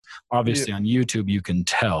obviously on YouTube you can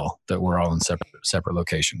tell that we're all in separate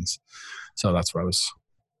locations. So that's what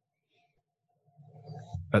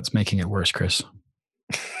that's making it worse, Chris.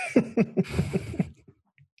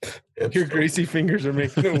 Your greasy fingers are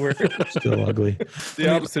making it worse. Still ugly. The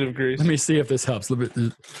opposite of grease. Let me see if this helps. Does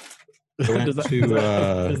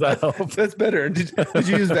that help? That's better. Did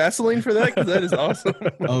you use Vaseline for that? Because that is awesome.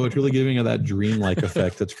 Oh, it's really giving it that dreamlike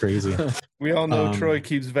effect. That's crazy. We all know Troy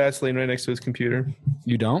keeps Vaseline right next to his computer.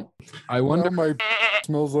 You don't? I wonder. Now my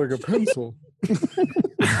smells like a pencil.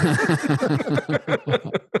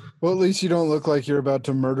 Well, at least you don't look like you're about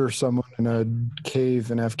to murder someone in a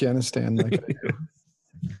cave in Afghanistan like I do.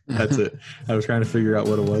 That's it. I was trying to figure out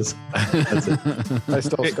what it was. That's it. I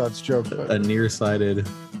stole Scott's joke. But A nearsighted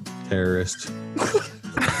terrorist.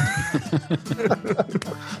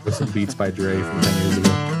 With some Beats by Dre from 10 years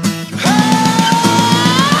ago.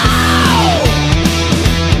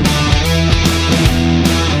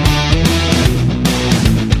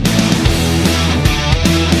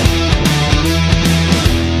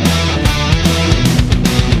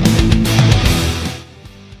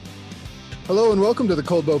 hello and welcome to the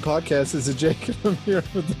Cold Bow Podcast. This is Jake and I'm here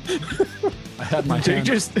with I had my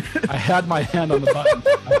hand on the button.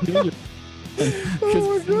 Oh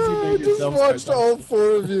my god, I just watched all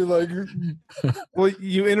four of you like Well,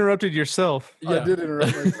 you interrupted yourself. I did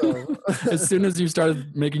interrupt myself. As soon as you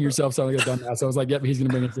started making yourself sound like a dumbass, I was like, yep, he's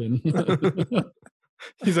going to bring us in.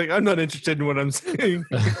 He's like, I'm not interested in what I'm saying.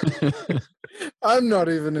 I'm not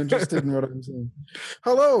even interested in what I'm saying.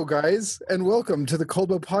 Hello, guys, and welcome to the Cold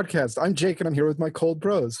Bow Podcast. I'm Jake, and I'm here with my cold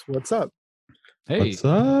bros. What's up? Hey. What's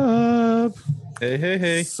up?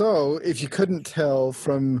 Hey. So, if you couldn't tell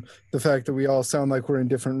from the fact that we all sound like we're in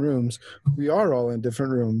different rooms, we are all in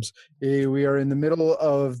different rooms. We are in the middle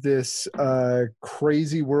of this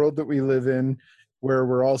crazy world that we live in, where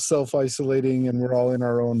we're all self-isolating and we're all in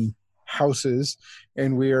our own houses,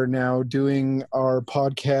 and we are now doing our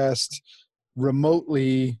podcast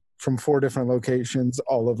remotely from 4 different locations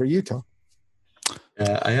all over Utah.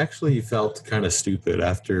 I actually felt kind of stupid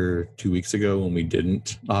after 2 weeks ago when we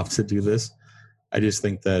didn't opt to do this. I just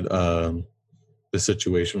think that the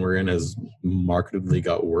situation we're in has markedly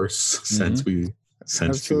got worse since 2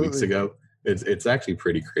 weeks ago. It's actually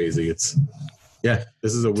pretty crazy. This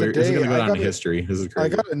is a weird. This is going to go down in history. This is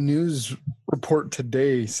crazy. I got a news report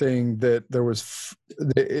today saying that there was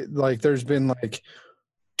there's been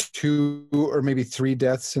 2 or maybe 3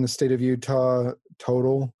 deaths in the state of Utah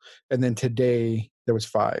total, and then today there was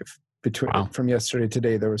 5. From yesterday to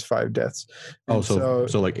today there was 5 deaths. And so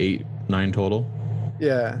like 8, 9 total.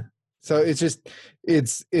 Yeah. So it's just I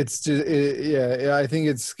think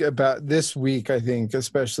it's about this week, I think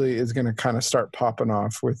especially is going to kind of start popping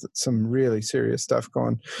off with some really serious stuff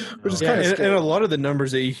going, which is kind of scary. And a lot of the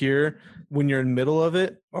numbers that you hear when you're in the middle of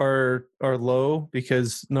it are low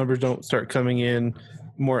because numbers don't start coming in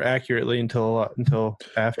more accurately until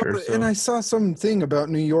after. And I saw something about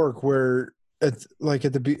New York where before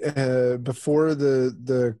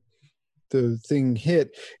the thing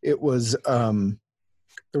hit, it was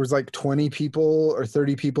there was 20 people or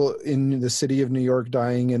 30 people in the city of New York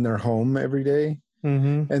dying in their home every day.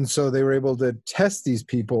 Mm-hmm. And so they were able to test these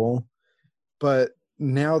people, but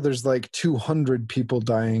now there's 200 people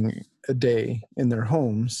dying a day in their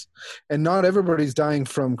homes, and not everybody's dying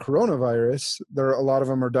from coronavirus. A lot of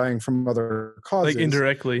them are dying from other causes,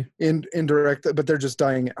 indirectly, indirect, but they're just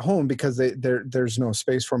dying at home because there's no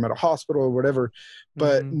space for them at a hospital or whatever.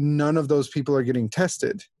 But none of those people are getting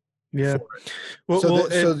tested. Yeah.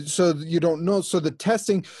 So you don't know. So the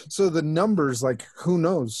testing, so the numbers, who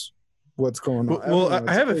knows what's going on? Well,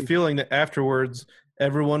 I have a feeling that afterwards,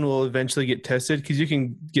 everyone will eventually get tested because you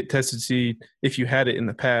can get tested to see if you had it in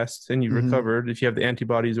the past and you recovered, if you have the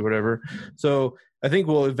antibodies or whatever. So I think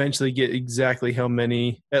we'll eventually get exactly how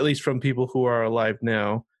many, at least from people who are alive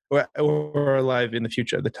now or are alive in the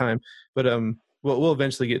future at the time. But we'll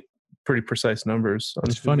eventually get pretty precise numbers.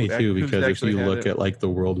 It's funny too because if you look at the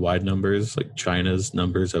worldwide numbers, China's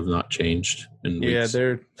numbers have not changed in weeks.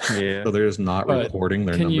 So they're just not reporting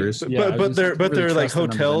their numbers. But they're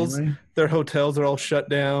hotels. Their hotels are all shut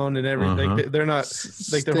down and everything. They're not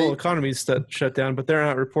their whole economy is shut down, but they're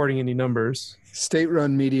not reporting any numbers.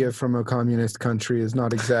 State-run media from a communist country is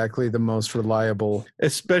not exactly the most reliable,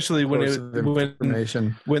 especially when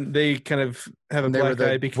they kind of have a black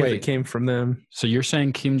eye because it came from them. So you're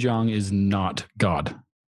saying Kim Jong is not God?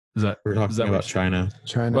 Is that we're talking about China?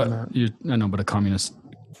 But I know, but a communist.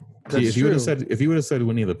 If you would have said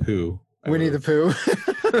Winnie the Pooh, Winnie the Pooh,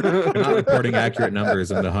 you're not reporting accurate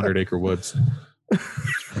numbers in the 100-acre woods.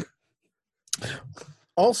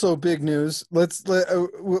 Also, big news. We'll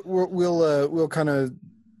kind of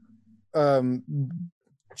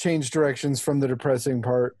change directions from the depressing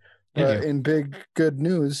part. Thank you. In big good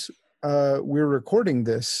news, we're recording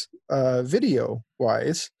this video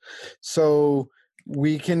wise, so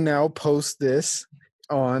we can now post this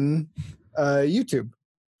on YouTube.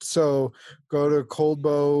 So go to Cold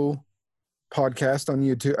Bow Podcast on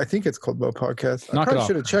YouTube. I think it's Cold Bow Podcast. Knock I it probably off.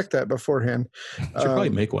 should have checked that beforehand. Should probably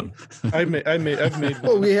make one. I've made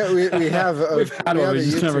Well, one. we have a, We've had we one, have we a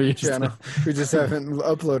just never YouTube used channel. We just haven't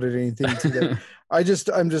uploaded anything today. I'm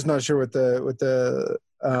just not sure what the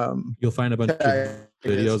You'll find a bunch of tag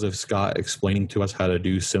is. videos of Scott explaining to us how to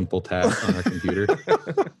do simple tasks on our computer.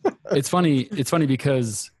 It's funny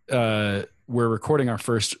because we're recording our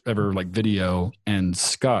first ever like video, and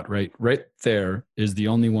Scott right there is the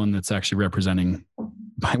only one that's actually representing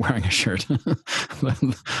by wearing a shirt of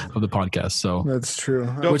the podcast. So That's true.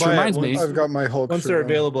 Go which buy it reminds me, I've got my Hulk Once shirt they're on.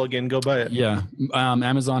 available again, go buy it. yeah,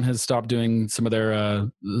 Amazon has stopped doing some of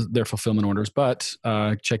their fulfillment orders, but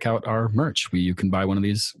check out our merch. You can buy one of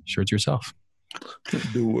these shirts yourself.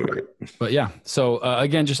 Do it. But yeah, so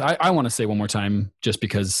again, just I want to say one more time, just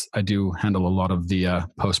because I do handle a lot of the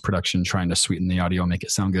post-production, trying to sweeten the audio and make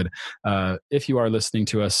it sound good. If you are listening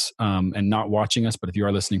to us and not watching us, but if you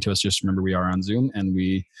are listening to us, just remember we are on Zoom, and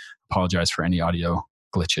we apologize for any audio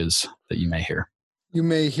glitches that you may hear. You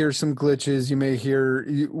may hear some glitches. You may hear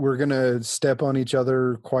we're gonna step on each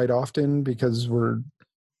other quite often because we're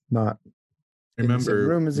not. in the same Remember,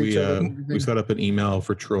 room as each other and we everything. set up an email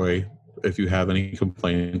for Troy. If you have any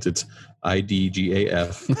complaints, it's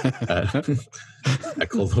idgaf at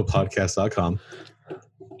coldbowpodcast.com.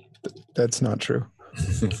 That's not true.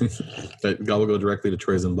 That will go directly to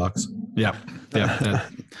Troy's inbox. Yeah.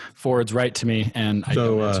 Forwards right to me, and I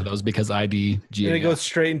So, don't answer those because IDG. And it goes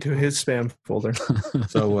straight into his spam folder.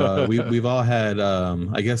 So we've all had,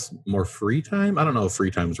 I guess, more free time. I don't know if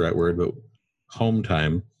free time is the right word, but home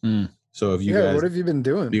time. Mm. So have you Yeah, guys? what have you been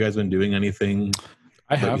doing? Have you guys been doing anything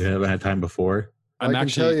I that have. you haven't had time before? I I'm can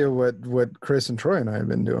actually. tell you what Chris and Troy and I have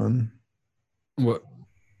been doing. What?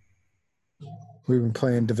 We've been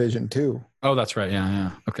playing Division 2. Oh, that's right.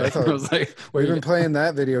 Yeah. Okay. I thought- I was like, We've been playing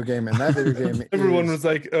that video game, and that video game. Everyone is, was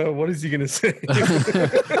like, "What is he gonna say?"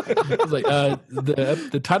 I was like,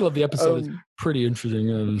 the title of the episode is Um, pretty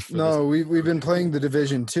interesting. For No, we've been playing the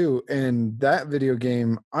Division 2, and that video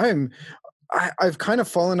game. I've kind of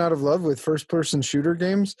fallen out of love with first person shooter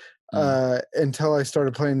games until I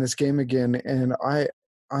started playing this game again, and I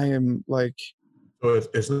am like, So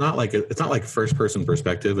it's not like first person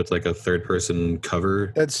perspective. It's like a third person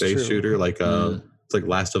cover That's based true. shooter. Like it's like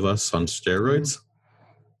Last of Us on steroids.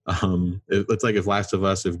 It's like if Last of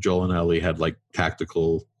Us, if Joel and Ellie had like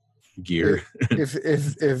tactical gear. if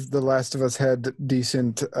The Last of Us had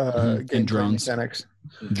decent And gameplay drones. mechanics.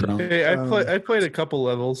 drone. Hey, I played a couple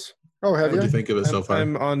levels. Oh, have What do you? you think of it so far?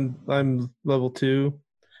 I'm level 2.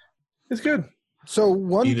 It's good. So You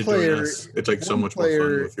one need to join player, us. It's like so one much more fun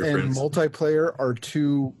player with your and friends. multiplayer are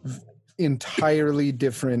two entirely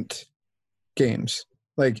different games.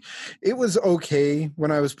 Like it was okay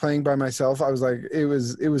when I was playing by myself. I was like, it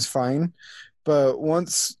was fine. But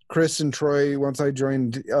once Chris and Troy, once I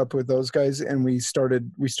joined up with those guys and we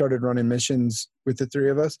started running missions with the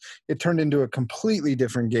three of us, it turned into a completely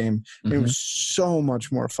different game. And it Mhm. was so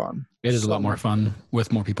much more fun. It is a So lot more much- fun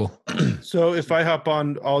with more people. So if I hop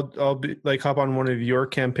on, I'll be like hop on one of your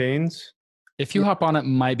campaigns. If you hop on, it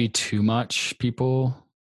might be too much people.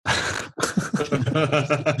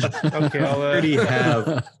 Okay, I'll We already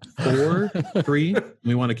have 3.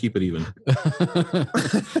 We want to keep it even.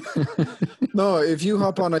 No, if you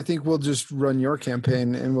hop on, I think we'll just run your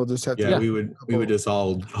campaign and we'll just have to. Yeah, we would just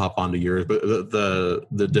all hop onto yours, but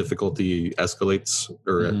the difficulty escalates,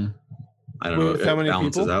 or Mhm. I don't know, With it how many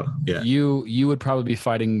balances people? out. Yeah, You would probably be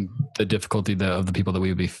fighting the difficulty of the people that we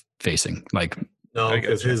would be facing. Like, no, I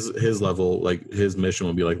because gotcha. his level, like his mission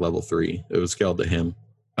would be like level 3. It was scaled to him.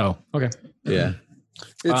 oh, okay. Yeah,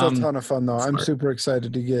 It's Um, a ton of fun though. I'm smart. super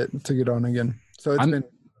excited to get on again. So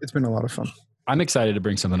it's been a lot of fun. I'm excited to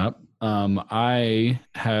bring something up. I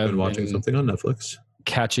have I've been watching something on Netflix.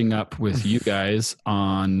 catching up with you guys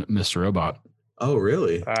on Mr. Robot, Oh,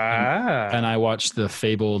 really? and I watched the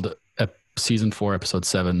fabled season 4, episode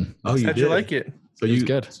 7. Oh, you How'd did. you like it? So It was you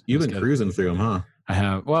good. You've It was been good. cruising through them, huh? I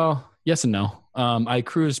have. Well, yes and no. I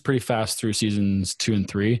cruised pretty fast through seasons 2 and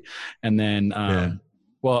 3, and then Yeah.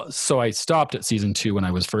 well, so I stopped at season 2 when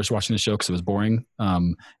I was first watching the show because it was boring.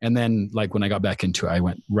 And then like when I got back into it, I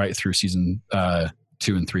went right through season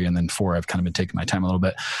 2 and 3, and then 4. I've kind of been taking my time a little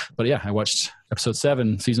bit, but yeah, I watched episode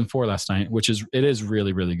 7, season 4 last night, it is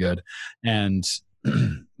really, really good. And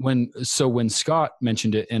when Scott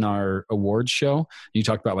mentioned it in our awards show, you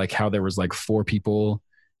talked about like how there was like 4 people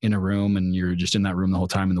in a room and you're just in that room the whole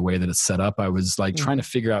time, and the way that it's set up, I was like trying to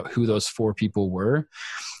figure out who those 4 people were.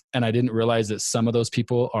 And I didn't realize that some of those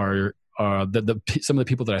people are some of the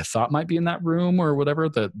people that I thought might be in that room or whatever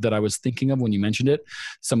that I was thinking of when you mentioned it.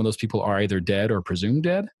 Some of those people are either dead or presumed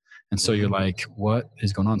dead. And so you're like, what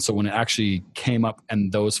is going on? So when it actually came up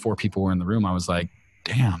and those 4 people were in the room, I was like,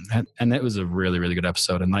 damn. And it was a really, really good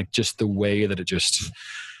episode. And like just the way that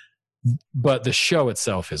but the show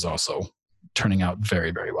itself is also turning out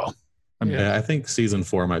very, very well. I mean, I think season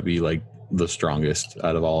 4 might be like the strongest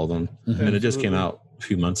out of all of them. Mm-hmm. And it just came out a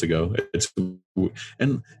few months ago.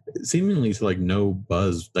 And seemingly to like no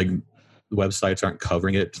buzz, like websites aren't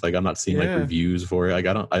covering it. Like I'm not seeing like reviews for it. Like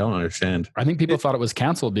I don't understand. I think people thought it was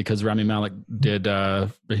canceled because Rami Malek did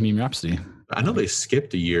Bohemian Rhapsody. I know they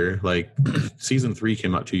skipped a year. Like season 3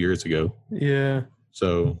 came out 2 years ago. Yeah.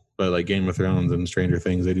 So, but like Game of Thrones and Stranger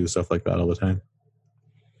Things, they do stuff like that all the time.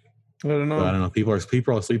 I don't know. But I don't know. People are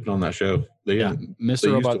sleeping on that show. They Mr. used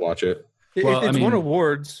Robot to watch it. It's won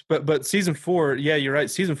awards, but season 4, yeah, you're right.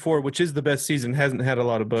 Season 4, which is the best season, hasn't had a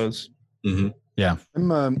lot of buzz. Mm-hmm. Yeah,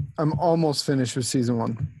 I'm almost finished with season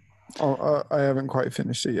 1. I haven't quite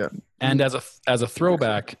finished it yet. And as a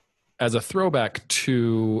throwback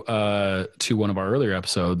to one of our earlier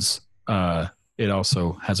episodes, it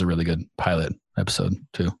also has a really good pilot episode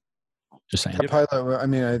too. Just saying. The pilot. I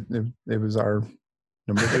mean, it was our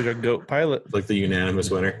number GOAT pilot, like the unanimous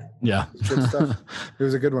winner. Yeah, good stuff. It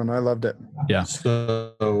was a good one. I loved it. Yeah.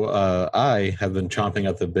 So I have been chomping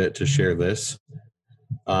at the bit to share this.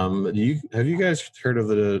 Have you guys heard of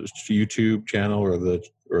the YouTube channel or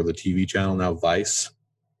the TV channel now, Vice?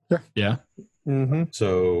 Yeah. Mm-hmm.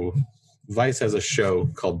 So Vice has a show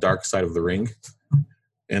called Dark Side of the Ring,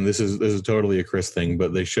 and this is totally a Chris thing,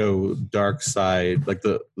 but they show dark side, like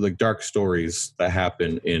the dark stories that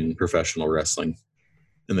happen in professional wrestling,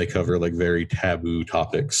 and they cover like very taboo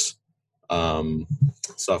topics,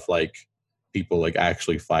 stuff like people like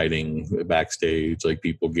actually fighting backstage, like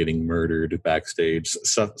people getting murdered backstage,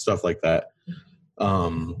 stuff like that.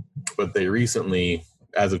 But they recently,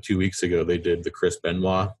 as of 2 weeks ago, they did the Chris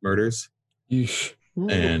Benoit murders. Yeesh.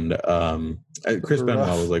 And Chris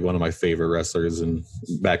Benoit was like one of my favorite wrestlers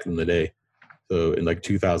back in the day. So in like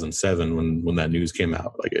 2007, when that news came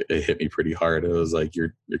out, like it hit me pretty hard. It was like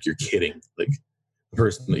you're kidding. Like the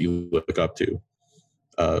person that you look up to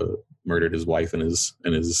murdered his wife and his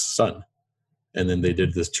son. And then they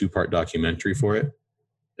did this 2-part documentary for it.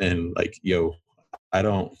 And like, I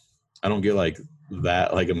don't get like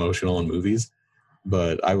that like emotional in movies.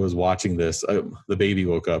 But I was watching this. The baby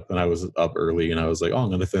woke up, and I was up early, and I was like, "Oh, I'm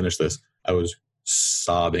going to finish this." I was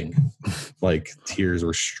sobbing, like tears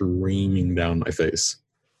were streaming down my face.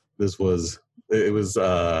 It was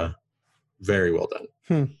very well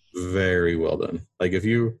done, very well done. Like if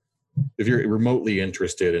you're remotely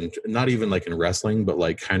interested in not even like in wrestling, but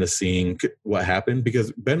like kind of seeing what happened,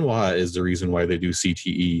 because Benoit is the reason why they do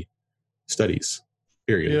CTE studies.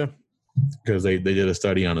 Period. Yeah. Because they did a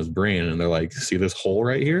study on his brain, and they're like, see this hole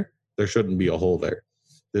right here? There shouldn't be a hole there.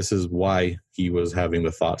 This is why he was having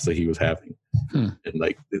the thoughts that he was having. And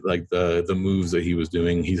like the moves that he was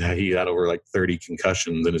doing, he had over like 30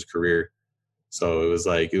 concussions in his career. So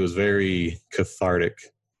it was very cathartic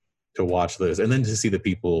to watch this, and then to see the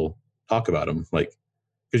people talk about him, like,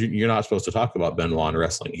 because you're not supposed to talk about Benoit in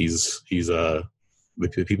wrestling. He's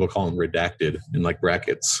people call him redacted in like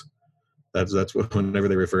brackets. That's what, whenever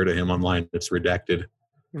they refer to him online, it's redacted.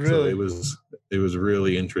 Really? So it was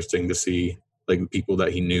really interesting to see like people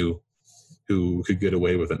that he knew who could get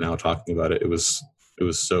away with it now talking about it. It was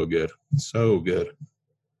so good. So good.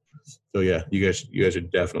 So yeah, you guys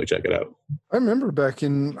should definitely check it out. I remember back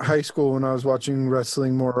in high school when I was watching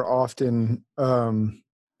wrestling more often,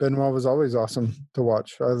 Benoit was always awesome to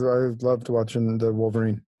watch. I loved watching the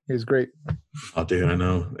Wolverine. He was great. Oh, dude, I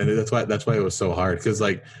know, and that's why it was so hard. Because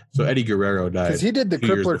so Eddie Guerrero died because he did the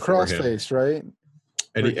crippler crossface, right?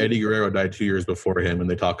 Eddie Guerrero died 2 years before him, and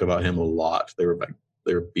they talk about him a lot. They were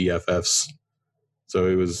BFFs. So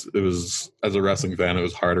it was as a wrestling fan, it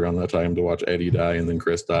was hard around that time to watch Eddie die, and then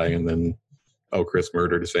Chris die, and then Chris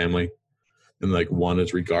murdered his family, and like one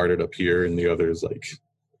is regarded up here, and the other is like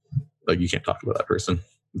you can't talk about that person.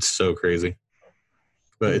 It's so crazy.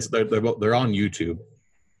 But they're on YouTube.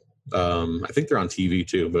 I think they're on TV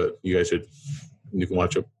too, but you can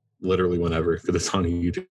watch it literally whenever because it's on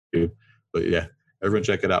YouTube. But yeah, everyone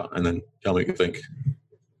check it out and then tell me what you think.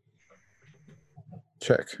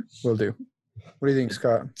 Check. Will do. What do you think,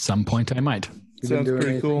 Scott? Some point I might. Sounds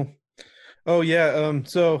pretty cool. Oh yeah.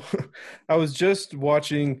 So I was just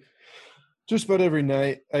watching just about every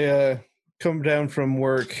night. I come down from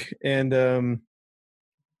work and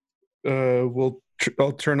we'll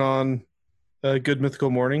I'll turn on a Good Mythical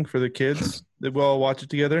Morning for the kids. We'll all watch it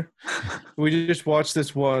together. We just watched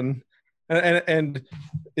this one, and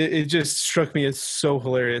it just struck me as so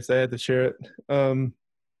hilarious. I had to share it.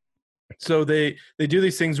 So they do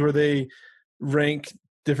these things where they rank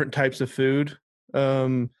different types of food,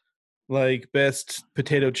 like best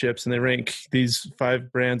potato chips, and they rank these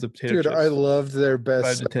 5 brands of potato chips. Dude, I loved their 5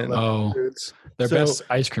 best to 10. Oh, foods. their best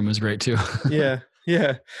ice cream was great too. Yeah.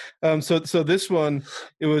 So this one,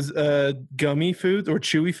 it was gummy foods or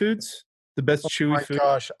chewy foods. The best chewy My food.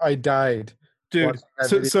 gosh, I died. Dude,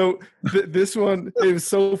 this one, it was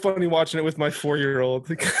so funny watching it with my 4-year-old.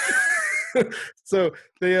 So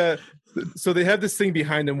they have this thing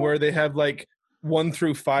behind them where they have like 1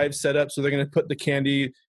 through 5 set up. So they're going to put the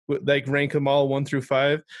candy, like rank them all 1 through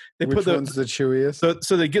 5. Which one's the chewiest?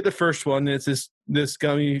 So they get the first one, and it's this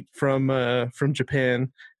gummy from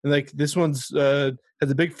Japan, and like this one's has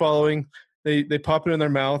a big following. They pop it in their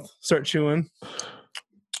mouth, start chewing.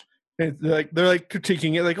 And they're like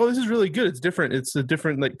critiquing it, like, oh, this is really good. It's different. It's a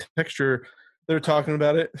different like texture. They're talking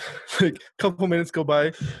about it. Like a couple minutes go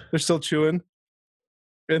by, they're still chewing,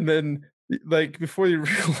 and then like before you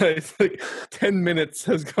realize, like 10 minutes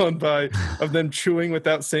has gone by of them chewing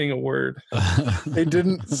without saying a word. They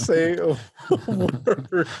didn't say a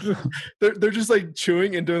word. They're just like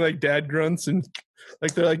chewing and doing like dad grunts, and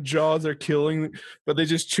like their like jaws are killing, but they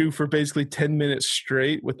just chew for basically 10 minutes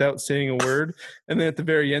straight without saying a word. And then at the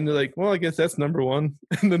very end, they're like, well, I guess that's number 1.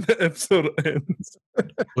 And then the episode ends.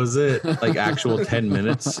 Was it like actual 10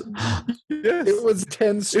 minutes? Yes. It was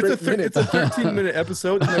 10 straight minutes. It's a 13-minute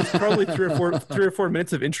episode, and there's probably 3 or 4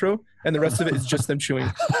 minutes of intro, and the rest of it is just them chewing.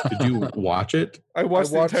 Did you watch it? I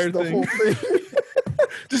watched the entire whole thing.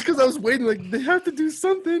 Just because I was waiting, like, they have to do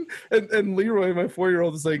something. And Leroy, my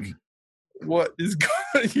 4-year-old, is like, what is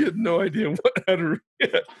going? He had no idea how to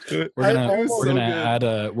react to it. We're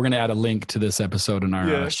gonna add a link to this episode in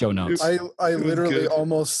our show notes. I literally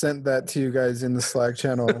almost sent that to you guys in the Slack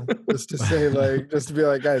channel just to say, like, just to be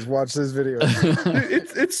like, guys, watch this video.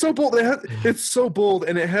 It's so bold. It's so bold,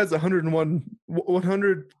 and it has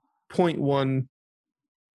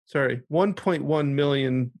 1.1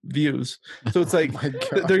 million views. So it's like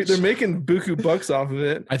they're making buku bucks off of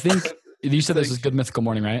it. I think you said this is Good Mythical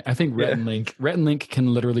Morning, right? I think Rhett and Link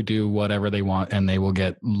can literally do whatever they want, and they will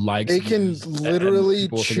get likes. They can literally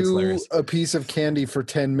chew a piece of candy for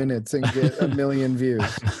 10 minutes and get 1 million views.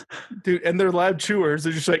 Dude, and they're loud chewers.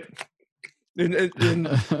 They're just like, and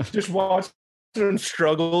just watch them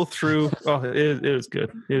struggle through. Oh, it was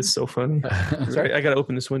good. It was so funny. Sorry, I got to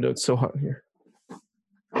open this window. It's so hot in here.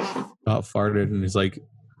 About farted, and he's like,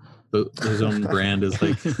 his own brand is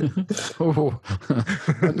like.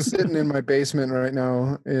 I'm sitting in my basement right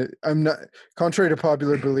now. I'm not, contrary to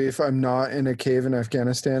popular belief, I'm not in a cave in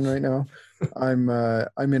Afghanistan right now. I'm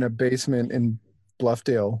in a basement in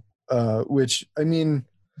Bluffdale, which, I mean,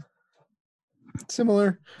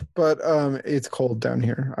 similar, but it's cold down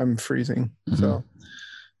here. I'm freezing. Mm-hmm. So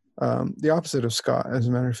the opposite of Scott, as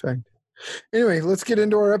a matter of fact. Anyway, let's get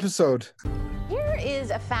into our episode. Here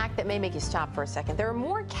is a fact that may make you stop for a second. There are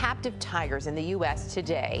more captive tigers in the U.S.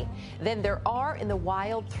 today than there are in the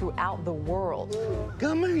wild throughout the world.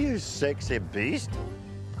 Come here, you sexy beast.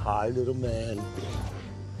 Hi, little man.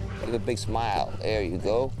 Look at a big smile. There you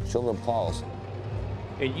go. Show them paws.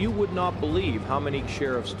 And you would not believe how many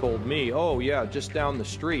sheriffs told me, oh, yeah, just down the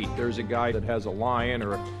street, there's a guy that has a lion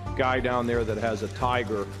or a guy down there that has a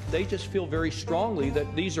tiger. They just feel very strongly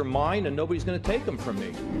that these are mine and nobody's going to take them from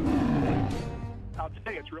me. I'll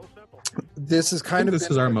tell you, it's real simple. This is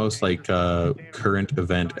this is our most like current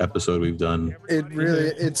event episode we've done.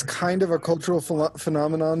 It's kind of a cultural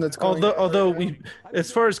phenomenon that's going on. Although we,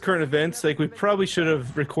 as far as current events, like we probably should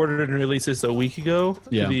have recorded and released this a week ago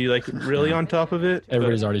to be like really on top of it.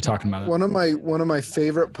 Everybody's already talking about it. One of my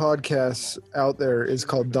favorite podcasts out there is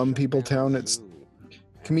called Dumb People Town. It's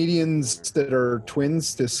comedians that are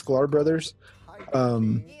twins, the Sklar brothers.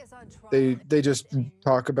 They just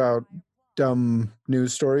talk about dumb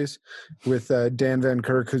news stories with Dan Van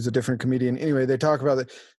Kirk, who's a different comedian. Anyway, they talk about it.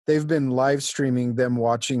 They've been live streaming them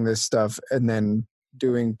watching this stuff and then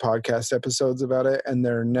doing podcast episodes about it. And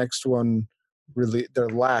their next one, their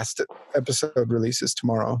last episode releases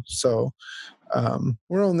tomorrow. So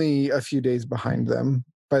we're only a few days behind them.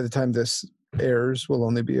 By the time this airs, we'll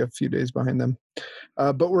only be a few days behind them.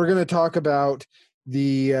 But we're going to talk about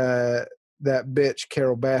that bitch,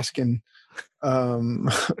 Carol Baskin.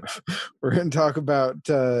 We're going to talk about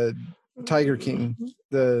Tiger King,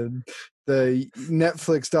 the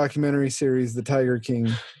Netflix documentary series, The Tiger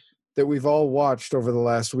King, that we've all watched over the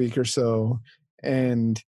last week or so.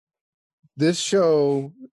 And this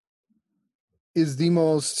show is the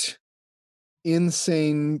most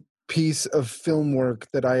insane piece of film work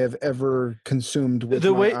that I have ever consumed with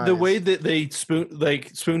the my eyes. The way that they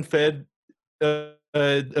spoon fed a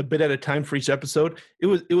bit at a time for each episode, it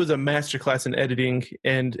was a masterclass in editing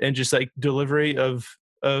and just like delivery of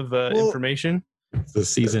information. The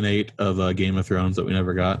season 8 of Game of Thrones that we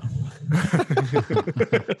never got.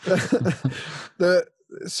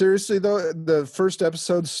 Seriously though, the first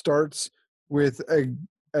episode starts with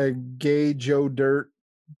a gay Joe Dirt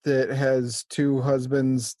that has 2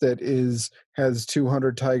 husbands, that has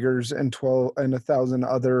 200 tigers and 1,000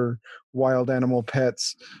 other wild animal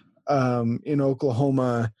pets in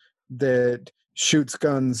Oklahoma, that shoots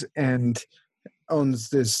guns and owns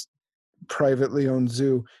this privately owned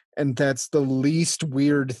zoo. And that's the least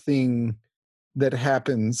weird thing that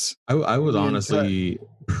happens. I was honestly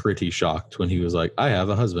pretty shocked when he was like, I have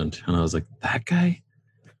a husband. And I was like, that guy?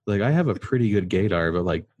 Like, I have a pretty good gaydar, but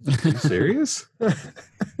like, are you serious?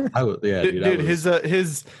 Dude,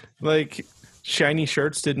 his like shiny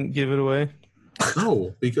shirts didn't give it away.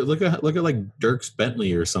 No, because look at like Dirks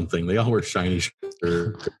Bentley or something. They all wear shiny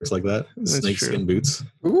shirts like that. Snakeskin boots.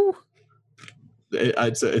 Ooh.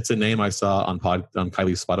 It's a name I saw on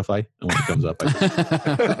Kylie's Spotify, and when it comes up,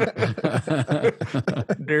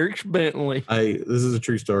 Dirks Bentley. This is a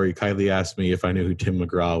true story. Kylie asked me if I knew who Tim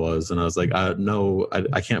McGraw was, and I was like, no,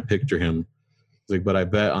 I can't picture him. Like, but I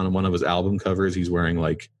bet on one of his album covers, he's wearing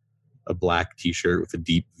like a black T-shirt with a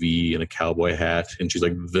deep V and a cowboy hat, and she's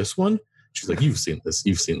like, this one? She's like, you've seen this,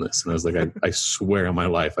 and I was like, I swear on my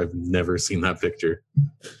life, I've never seen that picture.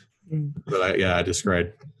 But I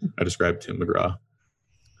described Tim McGraw.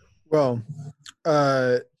 Well,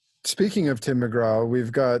 speaking of Tim McGraw,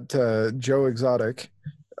 we've got Joe Exotic,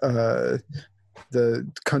 the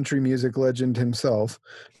country music legend himself.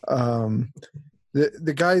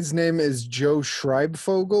 The guy's name is Joe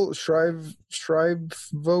Schreibvogel.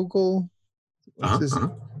 Schreibvogel.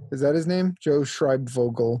 Is that his name? Joe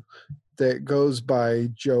Schreibvogel. That goes by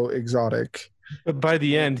Joe Exotic. But by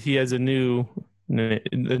the end, he has a new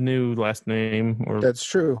last name. That's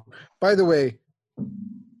true. By the way,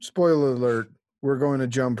 spoiler alert, we're going to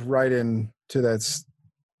jump right into that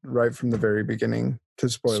right from the very beginning to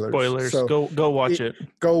spoilers. So go watch it.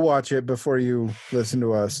 Go watch it before you listen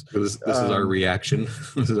to us. This is our reaction.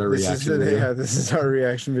 This is our reaction video. Yeah, this is our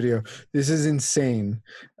reaction video. This is insane.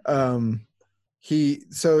 So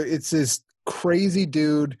it's this crazy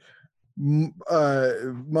dude,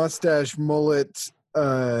 mustache, mullet,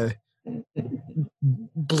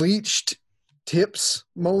 bleached tips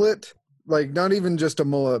mullet, like not even just a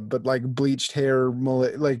mullet, but like bleached hair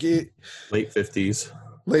mullet, like it. Late 50s.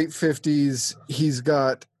 He's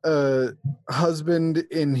got a husband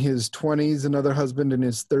in his 20s, another husband in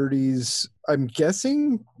his 30s. I'm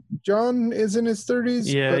guessing John is in his 30s.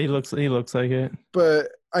 Yeah, he looks like it.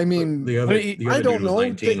 But I mean, the other I don't dude was know.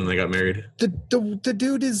 19 when they got married. The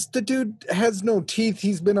dude has no teeth.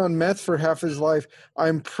 He's been on meth for half his life.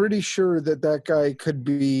 I'm pretty sure that guy could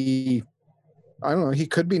be, I don't know, he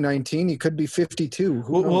could be 19, he could be 52.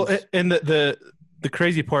 Who knows? Well, and the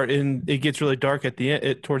crazy part, and it gets really dark at the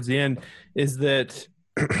end, towards the end, is that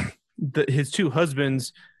his 2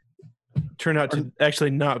 husbands turn out to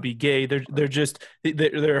actually not be gay.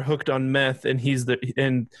 They're hooked on meth, and he's like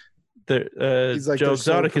Joe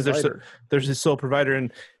Exotic is there's his sole provider,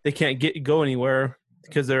 and they can't go anywhere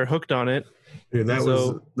because they're hooked on it. Dude, that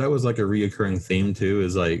was like a reoccurring theme too.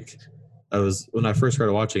 Is like when I first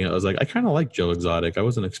started watching it, I was like, I kind of like Joe Exotic. I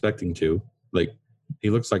wasn't expecting to. Like, he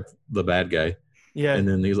looks like the bad guy. Yeah. And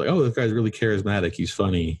then he's like, oh, this guy's really charismatic. He's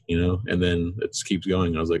funny, you know? And then it just keeps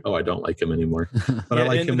going. I was like, oh, I don't like him anymore. But I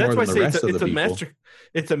like him more than the rest of the people.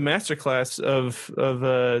 It's a masterclass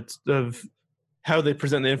of how they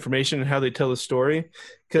present the information and how they tell the story.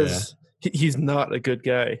 Because he's not a good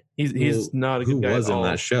guy. He's not a good guy. Who was at all.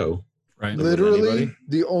 in that show? Right. Literally,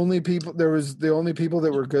 the only people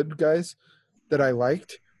that were good guys that I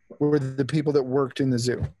liked were the people that worked in the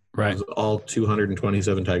zoo. Right. All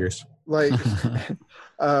 227 tigers. Like,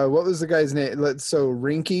 what was the guy's name?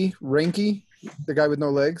 Rinky, the guy with no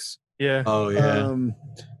legs. Yeah. Oh yeah.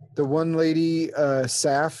 The one lady,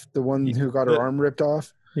 Saf, the one who got her arm ripped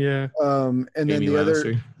off. Yeah. And then Amy the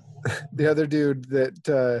other dude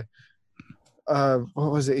that,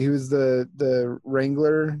 what was it? He was the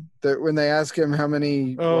wrangler. That when they ask him how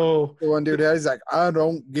many, the one dude had, he's like, I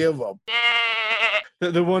don't give a.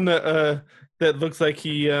 The one that looks like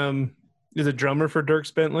he is a drummer for Dirks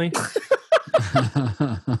Bentley.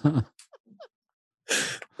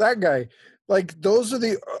 That guy. Like, those are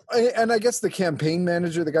and I guess the campaign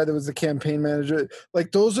manager, the guy that was the campaign manager,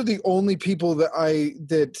 like, those are the only people that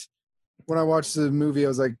when I watched the movie, I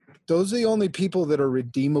was like, those are the only people that are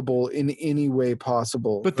redeemable in any way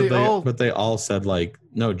possible. But they all said like,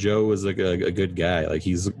 no, Joe was like a good guy. Like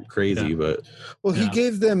he's crazy, but he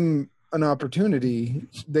gave them an opportunity.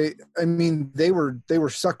 They were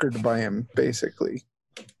suckered by him basically.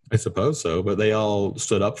 I suppose so, but they all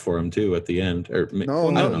stood up for him too at the end. Or no,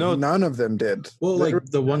 none of them did. Well, like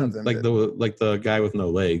the one, like the guy with no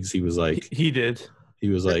legs, he was like, he did. He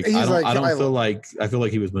was like, I feel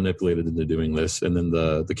like he was manipulated into doing this, and then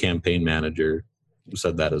the campaign manager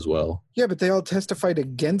said that as well. Yeah, but they all testified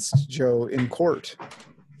against Joe in court.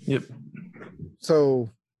 Yep. So,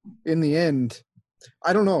 in the end,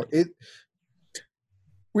 I don't know.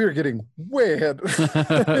 We are getting way ahead in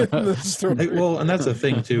the story. Well, and that's the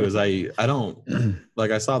thing too, is I don't like,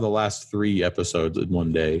 I saw the last 3 episodes in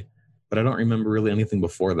one day, but I don't remember really anything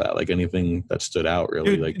before that, like anything that stood out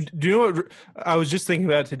really. Dude, like, do you know what I was just thinking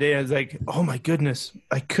about today? I was like, oh my goodness,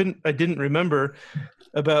 I didn't remember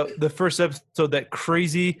about the first episode, that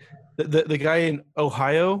crazy, the guy in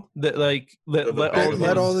Ohio that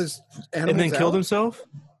let all this animals and then killed himself.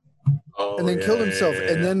 And then killed himself,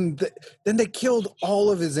 and then they killed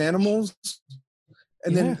all of his animals,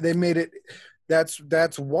 and then they made it.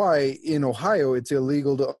 That's why in Ohio it's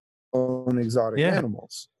illegal to own exotic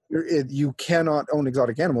animals. You cannot own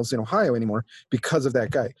exotic animals in Ohio anymore because of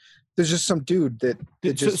that guy. There's just some dude that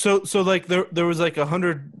just so like there was like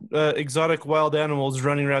 100 exotic wild animals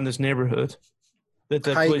running around this neighborhood. That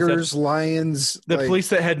the tigers, lions. The police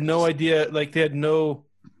that had no idea, like they had no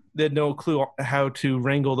clue how to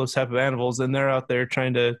wrangle those type of animals, and they're out there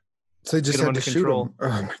trying to. So they just had to shoot them.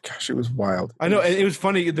 Oh my gosh, it was wild. I know, and it was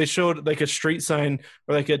funny. They showed like a street sign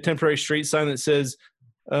or like a temporary street sign that says,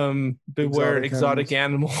 "Beware exotic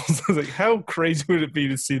animals." I was like, how crazy would it be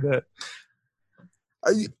to see that?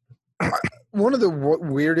 One of the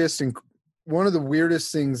weirdest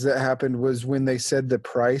things that happened was when they said the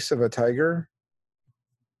price of a tiger.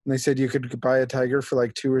 And they said you could buy a tiger for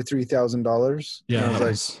like $2,000 or $3,000. Yeah, I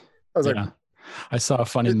was like, I saw a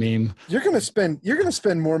funny meme. You're gonna spend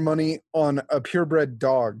more money on a purebred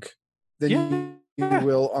dog than you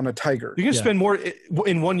will on a tiger. You're gonna spend more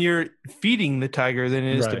in 1 year feeding the tiger than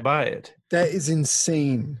it is to buy it. That is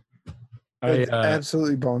insane.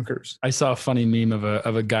 Absolutely bonkers. I saw a funny meme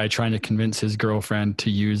of a guy trying to convince his girlfriend to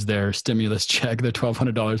use their stimulus check, their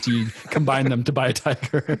 $1,200, to combine them to buy a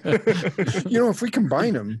tiger. If we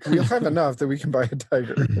combine them, we'll have enough that we can buy a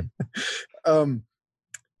tiger.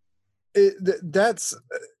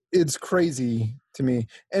 It's crazy to me,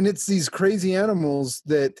 and it's these crazy animals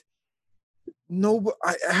that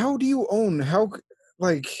how do you own?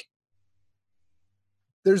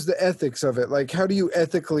 There's the ethics of it. Like, how do you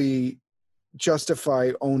ethically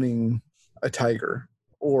justify owning a tiger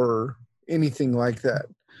or anything like that?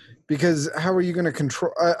 Because how are you going to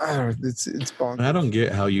control? I don't know. It's bonkers. I don't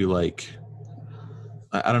get how you like.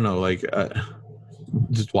 I don't know. Like,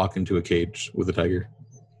 just walk into a cage with a tiger.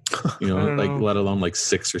 Let alone like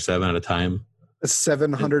 6 or 7 at a time. A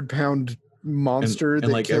 700-pound monster that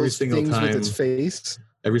like kills every single things time, with its face.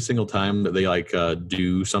 Every single time that they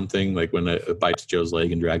do something, like when it bites Joe's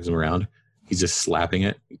leg and drags him around, he's just slapping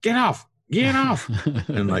it. Get off!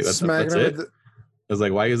 And like that's it. I was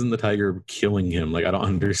like, why isn't the tiger killing him? Like, I don't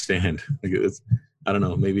understand. Like, I don't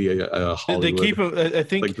know. Maybe a Hollywood. They keep him. I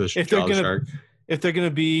think like the if they're gonna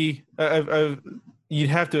be, you'd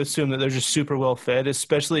have to assume that they're just super well fed,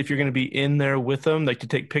 especially if you're going to be in there with them, like to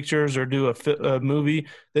take pictures or do a movie.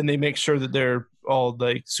 Then they make sure that they're all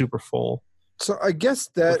like super full. So I guess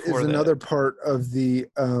that is another part of the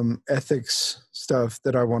ethics stuff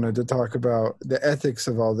that I wanted to talk about. The ethics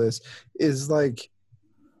of all this is like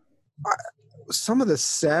some of the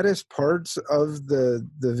saddest parts of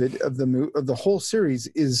the whole series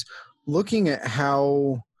is looking at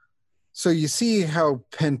how. So you see how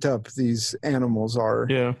pent up these animals are.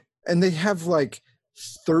 Yeah. And they have like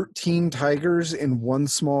 13 tigers in one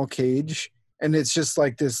small cage. And it's just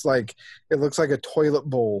like this, like, it looks like a toilet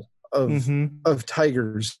bowl of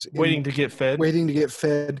tigers. Waiting to get fed.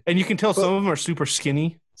 And you can tell some of them are super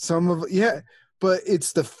skinny. But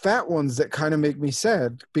it's the fat ones that kind of make me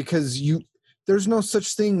sad because there's no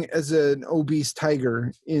such thing as an obese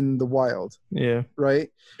tiger in the wild. Yeah. Right?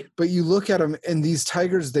 But you look at them and these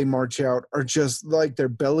tigers they march out are just like their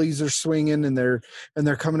bellies are swinging and they're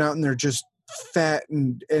coming out and they're just fat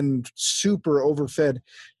and super overfed.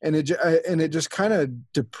 And it just kind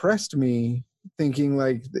of depressed me thinking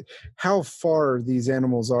like how far these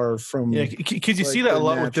animals are from. Yeah, because you see that a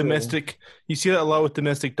lot with domestic. You see that a lot with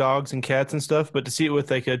domestic dogs and cats and stuff. But to see it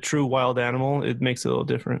with like a true wild animal, it makes it a little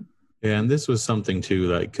different. Yeah, and this was something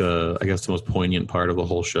too. Like, I guess the most poignant part of the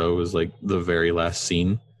whole show was like the very last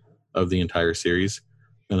scene of the entire series.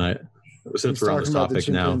 And since He's we're on this talking about the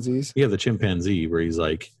topic now, chimpanzees. the chimpanzee, where he's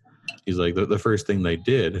like the first thing they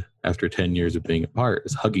did after 10 years of being apart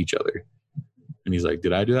is hug each other. And he's like,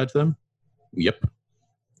 did I do that to them? Yep.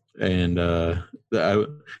 And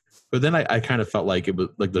but then I kind of felt like it was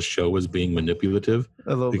like the show was being manipulative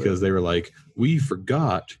because they were like, we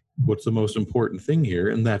forgot what's the most important thing here,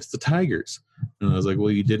 and that's the tigers. And I was like,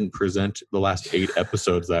 well, you didn't present the last 8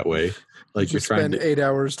 episodes that way. Like You're trying to spend 8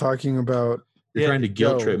 hours talking about. You're trying to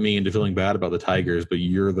guilt trip me into feeling bad about the tigers, but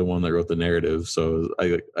you're the one that wrote the narrative. So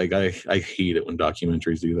I hate it when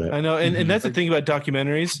documentaries do that. I know, and that's the thing about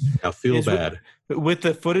documentaries. I feel bad. With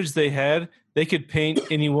the footage they had, they could paint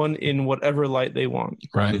anyone in whatever light they want.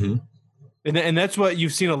 Right. Mm-hmm. And that's what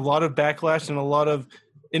you've seen a lot of backlash and a lot of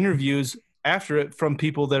interviews after it from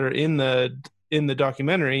people that are in the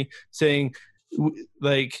documentary saying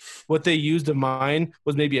like what they used of mine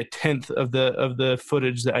was maybe a 10th of the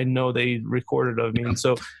footage that I know they recorded of me. And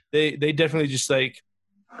so they definitely just like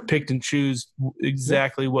picked and choose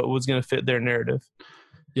exactly what was going to fit their narrative.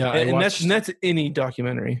 Yeah. And that's any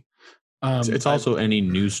documentary. It's also any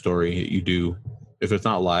news story you do. If it's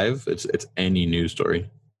not live, it's any news story.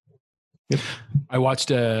 I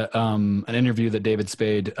watched an interview that David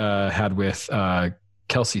Spade had with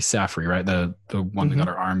Kelsey Saffrey, right? The one that got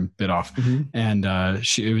her arm bit off. Mm-hmm. And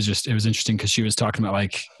it was interesting because she was talking about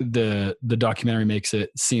like the documentary makes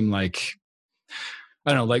it seem like,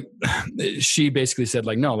 I don't know, like she basically said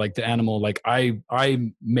like, no, like the animal, like I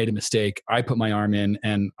made a mistake. I put my arm in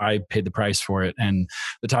and I paid the price for it. And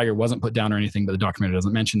the tiger wasn't put down or anything, but the documentary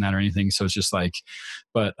doesn't mention that or anything. So it's just like,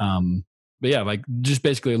 but yeah, like just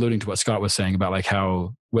basically alluding to what Scott was saying about like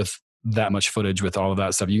how with that much footage, with all of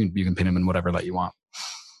that stuff, you can pin him in whatever light you want.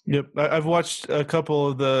 Yep. I've watched a couple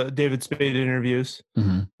of the David Spade interviews.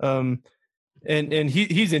 Mm-hmm. And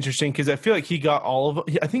he's interesting because I feel like he got all of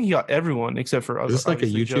I think he got everyone except for Is this like a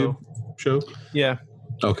YouTube show? Yeah.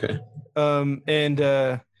 Okay.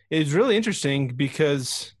 And it's really interesting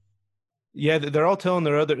because they're all telling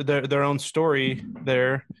their own story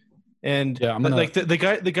there. And like the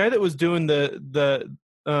guy that was doing the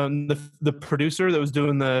producer that was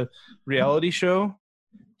doing the reality show,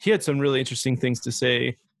 he had some really interesting things to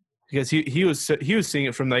say because he was seeing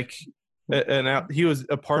it from like he was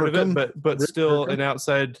a part of it, but still an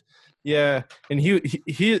outside. Yeah. And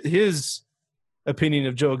his opinion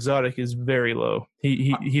of Joe Exotic is very low.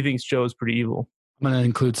 He thinks Joe is pretty evil. I'm going to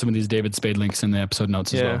include some of these David Spade links in the episode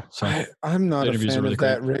notes as well. So I'm not a fan of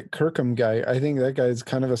that Rick Kirkham guy. I think that guy's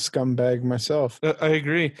kind of a scumbag myself. I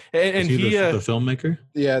agree. And he the filmmaker?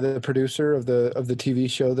 Yeah, the producer of the TV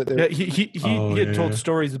show that they. He had told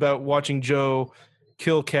stories about watching Joe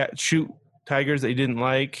shoot tigers that he didn't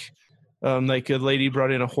like. Like a lady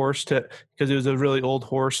brought in a horse because it was a really old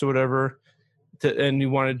horse or whatever, and he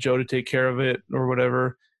wanted Joe to take care of it or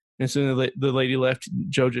whatever. And so the lady left.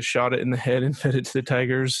 Joe just shot it in the head and fed it to the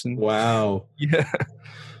tigers. And, wow. Yeah.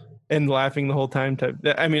 And laughing the whole time.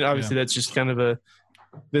 I mean, obviously that's just kind of a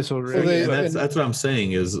visceral. That's what I'm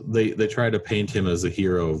saying is they try to paint him as the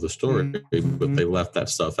hero of the story, mm-hmm. but they left that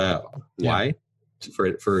stuff out. Why?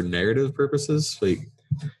 For narrative purposes? Like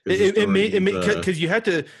because you had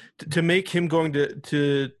to make him going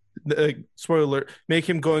to spoiler alert, make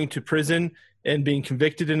him going to prison and being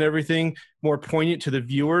convicted and everything more poignant to the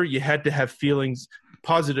viewer. You had to have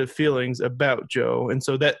positive feelings about Joe. And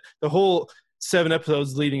so that the whole 7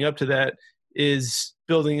 episodes leading up to that is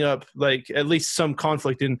building up like at least some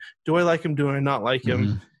conflict in, do I like him? Do I not like him?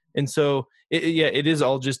 Mm-hmm. And so it is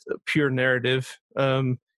all just a pure narrative.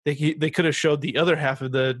 They could have showed the other half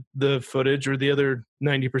of the footage or the other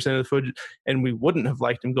 90% of the footage, and we wouldn't have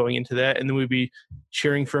liked him going into that. And then we'd be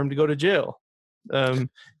cheering for him to go to jail. And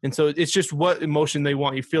so it's just what emotion they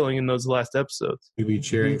want you feeling in those last episodes. You'd be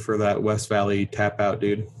cheering for that West Valley tap out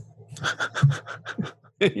dude.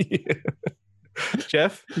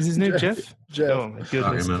 Jeff? Is his name Jeff? Jeff. Oh my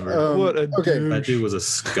goodness. I remember. What a douche. That dude was a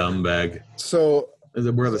scumbag. So they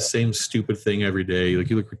wear the same stupid thing every day. Like,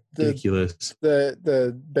 you look ridiculous.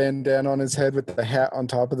 The bandana on his head with the hat on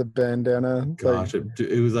top of the bandana. Gosh,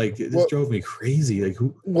 it was like, this drove me crazy. Like,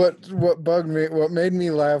 what bugged me, what made me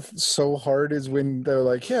laugh so hard is when they're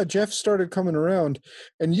like, yeah, Jeff started coming around,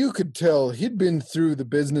 and you could tell he'd been through the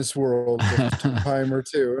business world a time or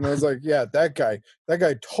two. And I was like, yeah, that guy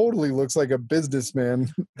totally looks like a businessman.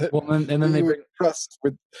 Well, and then they would trust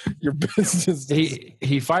with your business.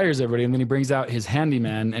 He fires everybody, and then he brings out his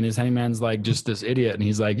handyman, and his handyman's like just this idiot, and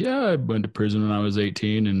he's like, yeah, I went to prison when I was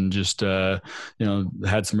 18 and just had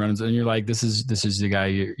some runs. And you're like, this is the guy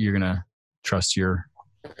you're gonna trust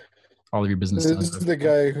all of your business. This is the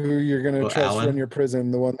guy who you're gonna trust Alan? run your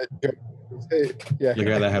prison, the one that Yeah. The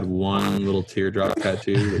guy that had one little teardrop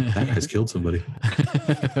tattoo. Like, that guy's killed somebody.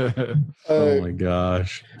 Oh my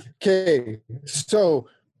gosh. Okay, so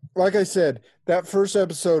like I said, that first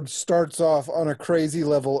episode starts off on a crazy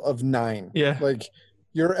level of 9. Yeah. Like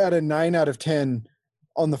you're at a 9 out of 10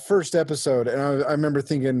 on the first episode, and I remember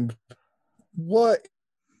thinking, what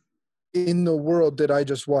in the world did I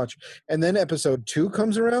just watch? And then episode 2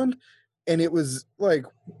 comes around, and it was like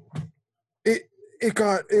it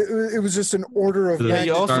was just an order of It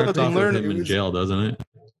also starts they off learn- with him in jail, doesn't it?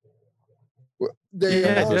 They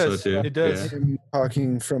Yeah, it Also does. too. It does. him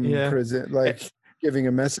talking from prison, like giving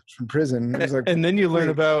a message from prison. It was like, And then you learn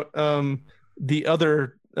wait. about the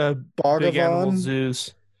other big animal Bhagavan,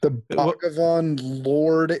 zoos. the Bhagavan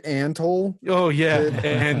Lord Antle. Oh yeah,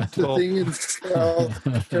 and the thing in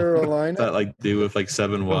South Carolina. That like dude with like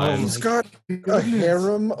 7 wives. He's got a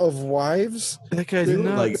harem of wives. That guy's It,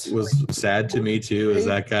 like nuts. was sad to me too, is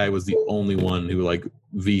that guy was the only one who like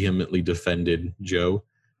vehemently defended Joe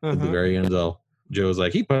at the very end. Joe was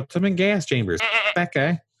like, he puts them in gas chambers. That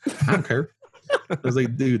guy, I don't care. I was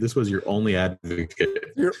like, dude, this was your only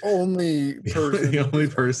advocate. Your only person. The only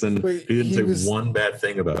person who didn't say one bad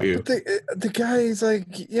thing about you. But the guy's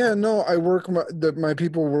like, yeah, no, I work. My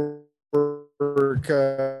people work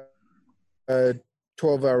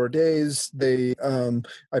 12-hour days. They,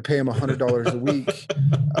 I pay them $100 a week.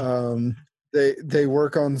 They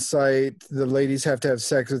work on site. The ladies have to have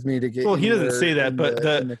sex with me to get. Well, he doesn't anywhere say that, in but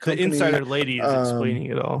the company. insider lady is explaining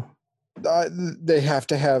it all. They have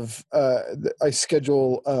to have. I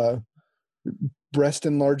schedule breast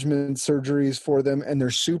enlargement surgeries for them, and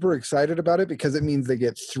they're super excited about it because it means they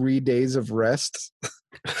get 3 days of rest.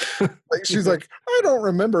 Like she's like, I don't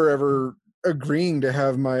remember ever agreeing to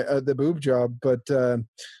have my the boob job, but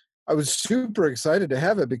I was super excited to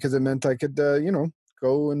have it because it meant I could,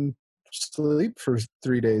 go and sleep for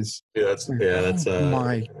 3 days. Yeah, that's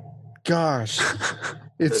my gosh,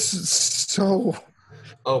 it's so.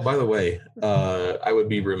 Oh, by the way, I would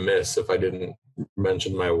be remiss if I didn't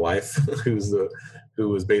mention my wife, who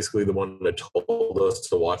was basically the one that told us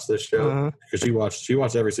to watch this show, because she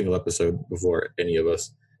watched every single episode before any of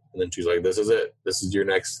us, and then she's like, "This is it. This is your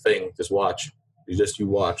next thing. Just watch. You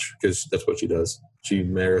watch," because that's what she does. She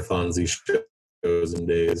marathons these shows in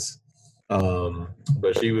days.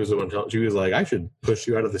 But she was the one. She was like, "I should push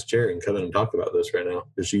you out of this chair and come in and talk about this right now,"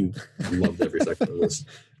 because she loved every second of this.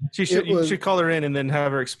 You should call her in and then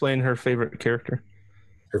have her explain her favorite character.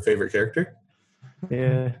 Her favorite character?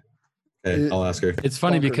 Yeah. Okay, I'll ask her. It's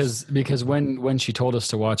funny because when she told us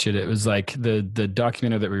to watch it, it was like the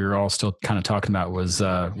documentary that we were all still kind of talking about was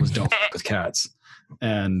Don't Fuck with Cats,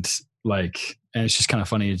 and it's just kind of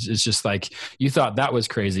funny. It's just like you thought that was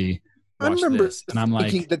crazy. I remember this, and I'm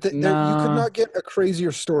like, that you could not get a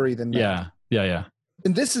crazier story than that. Yeah.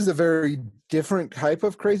 And this is a very different type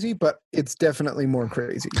of crazy, but it's definitely more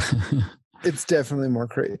crazy. It's definitely more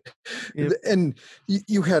crazy. Yep. And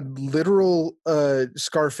you had literal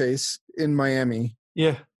Scarface in Miami.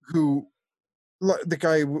 Yeah. Who the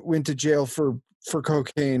guy went to jail for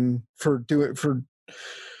cocaine for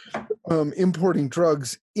importing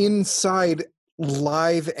drugs inside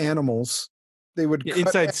live animals. They would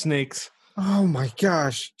inside snakes. Oh my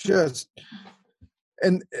gosh!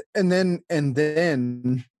 And then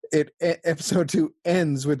it episode 2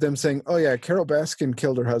 ends with them saying, "Oh yeah, Carol Baskin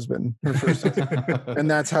killed her husband," her first husband. And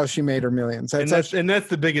that's how she made her millions. That's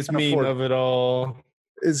the biggest meme of it all.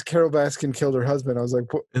 Is Carol Baskin killed her husband? I was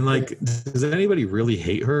like, what? And does anybody really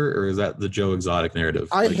hate her, or is that the Joe Exotic narrative?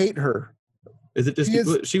 I hate her. Is it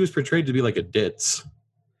just she was portrayed to be like a ditz?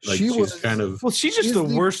 Like she's just the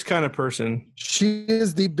worst kind of person. She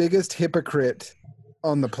is the biggest hypocrite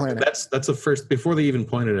on the planet. That's the first. Before they even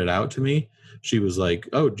pointed it out to me, she was like,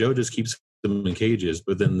 "Oh, Joe just keeps them in cages."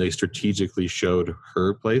 But then they strategically showed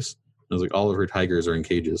her place. I was like, all of her tigers are in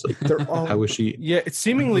cages. Like, how was she? Yeah, it's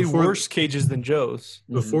seemingly worse cages than Joe's.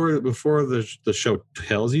 Before the show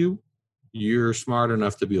tells you, you're smart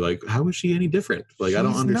enough to be like, how is she any different? Like, I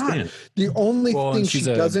don't understand. Not. The only thing she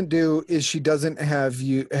doesn't do is she doesn't have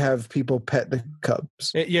people pet the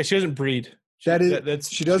cubs. Yeah, she doesn't breed. She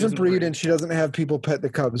doesn't breed, and she doesn't have people pet the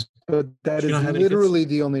cubs. But that is literally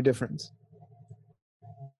the only difference.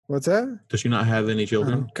 What's that? Does she not have any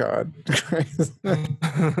children? Oh, God. She's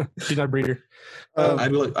not a breeder. I'd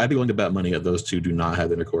be willing to bet money that those two do not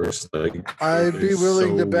have intercourse. I'd be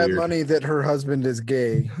willing to bet money that her husband is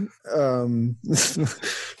gay. That's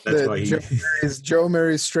why Joe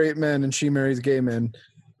marries straight men and she marries gay men.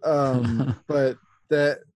 But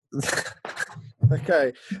that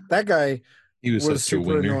guy he was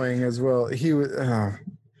super annoying as well. He was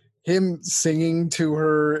him singing to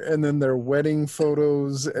her, and then their wedding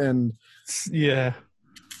photos, and Yeah.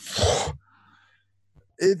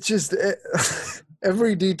 It just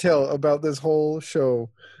every detail about this whole show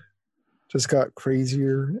just got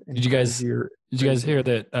crazier and Did you guys crazier. Did you guys hear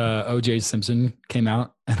that O.J. Simpson came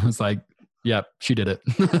out and was like, "Yep, she did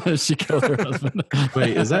it. She killed her husband."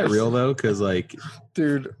 Wait, is that real though? Because like,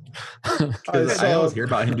 Dude, I always hear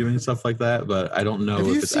about him doing stuff like that, but I don't know Have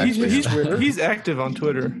if you it's seen actually his Twitter? He's active on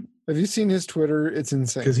Twitter. Have you seen his Twitter? It's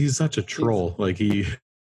insane. because he's such a troll. Like he,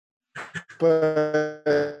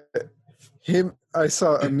 But I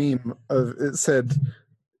saw a meme of it said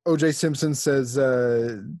O.J. Simpson says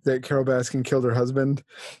that Carol Baskin killed her husband,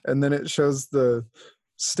 and then it shows the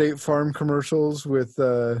State Farm commercials with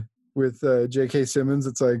J.K. Simmons.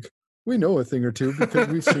 It's like, we know a thing or two because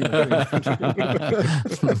we've seen a thing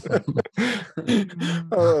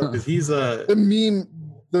or two. he's The meme.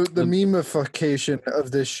 The memification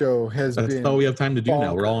of this show has that's been all we have time to do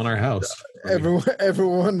now. We're all in our house.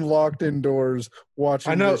 everyone locked indoors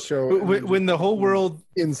watching I know. this show. When the whole world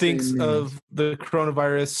Insane thinks memes. of the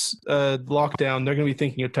coronavirus lockdown, they're going to be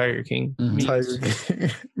thinking of Tiger King. Tiger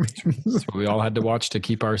King. That's what we all had to watch to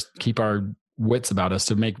keep our wits about us,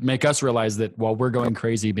 to make us realize that while we're going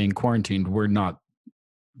crazy being quarantined, we're not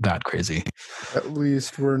that crazy. At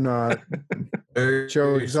least we're not. Very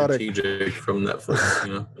Joe Exotic. strategic from Netflix.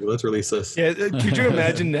 You know, let's release this. Yeah, could you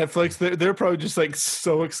imagine Netflix? They're probably just like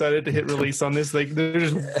so excited to hit release on this. Like they're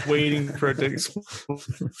just waiting for it to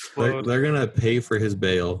explode. They're gonna pay for his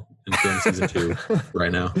bail in film season 2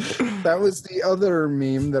 right now. That was the other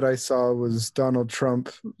meme that I saw was Donald Trump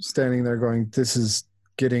standing there going, "This is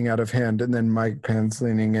getting out of hand," and then Mike Pence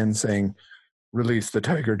leaning in saying, "Release the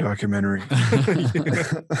Tiger documentary."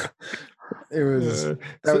 It was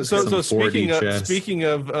So speaking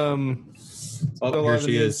of Oh, here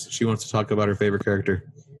she is. She wants to talk about her favorite character.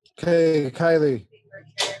 Okay, Kylie.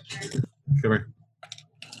 Come here.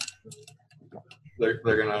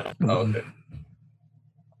 They're gonna. Oh, okay.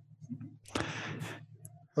 Hey,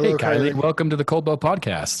 Hello, Kylie. Welcome to the Cold Bow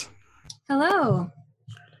Podcast. Hello.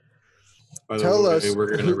 By the Tell way, us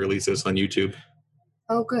we're gonna release this on YouTube.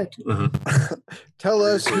 Oh, good. Tell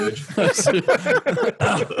us who,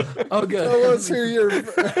 Oh, good. tell us who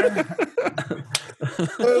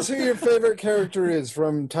your favorite character is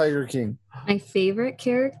from Tiger King. My favorite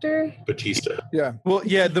character? Batista. Yeah. well,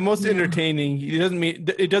 yeah, the most entertaining.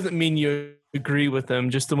 It doesn't mean you agree with them.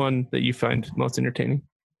 Just the one that you find most entertaining.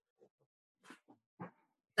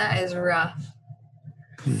 That is rough.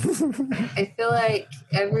 I feel like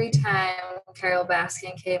every time Carol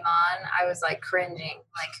Baskin came on, I was like cringing.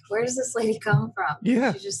 Like, where does this lady come from?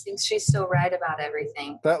 Yeah. She just thinks she's so right about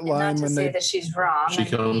everything. That And line not to when say they that she's wrong. She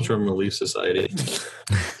comes from Relief Society.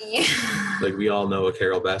 Yeah. Like we all know a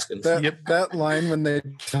Carol Baskin. that line when they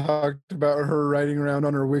talked about her riding around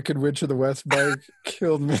on her Wicked Witch of the West bike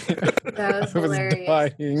killed me. That was I was hilarious.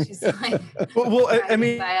 dying. She's like, Well, I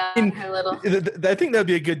mean, her little. I think that'd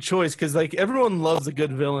be a good choice because like everyone loves a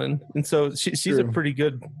good villain, and so she's a True. pretty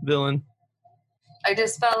good villain. I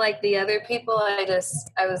just felt like the other people, I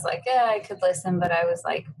was like, yeah, I could listen, but I was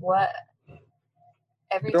like, what?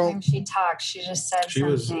 Every time she talked, she just said She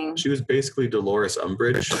something. was basically Dolores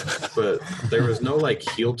Umbridge, but there was no like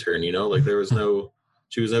heel turn, you know, like there was no.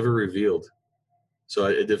 She was never revealed, so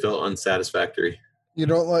it felt unsatisfactory. You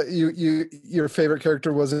don't like your favorite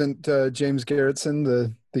character wasn't James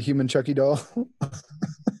Garretson, the human Chucky doll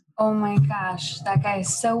Oh my gosh, that guy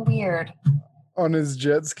is so weird. on his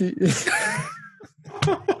jet ski.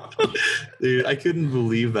 Dude, I couldn't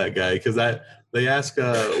believe that guy because they asked,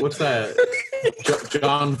 what's that?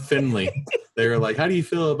 John Finley. They were like, how do you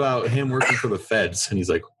feel about him working for the feds? And he's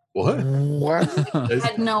like, what? What? I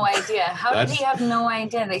had no idea. How did he have no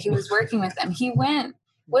idea that he was working with them? He went.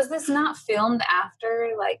 Was this not filmed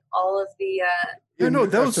after like all of the No,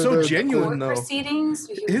 that was so genuine court though. proceedings?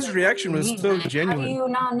 He was His like, reaction "What do was you so mean? How do genuine. you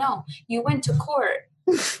not know? You went to court.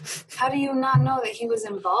 How do you not know that he was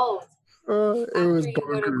involved? It was after you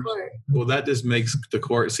go to bonkers. court? Well, that just makes the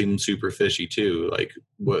court seem super fishy too. Like,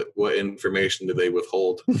 what information did they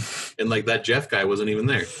withhold? And like that Jeff guy wasn't even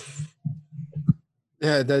there.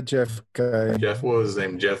 Yeah, that Jeff guy, Jeff, what was his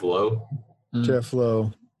name? Jeff Lowe. Jeff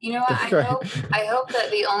Lowe. You know what? That guy. I hope that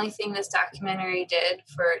the only thing this documentary did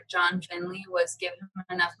for John Finley was give him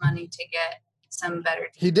enough money to get some better.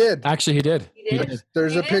 He did. Actually, he did. He did?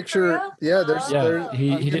 There's He a did, for picture. real? Yeah, there's. Yeah, there-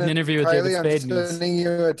 he I'm did an gonna- interview with Kylie, David I'm Spade. and he's- sending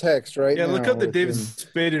you a text right Yeah, now. look up the with David him.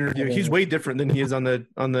 Spade interview. He's way different than he is on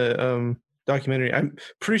the documentary. I'm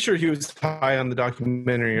pretty sure he was high on the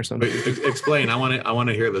documentary or something. Wait, explain. I want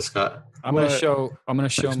to hear this, Scott. I'm gonna What? show. I'm gonna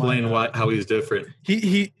show Explain my. how he's different.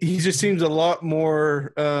 He just seems a lot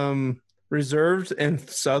more reserved and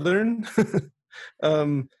southern.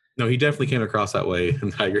 No, he definitely came across that way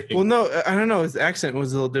in Tiger King. Well, no, I don't know. His accent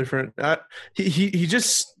was a little different. He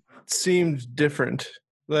just seemed different,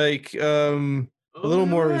 like a little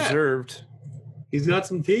more reserved. He's got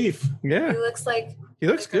some teeth. Yeah, He looks like he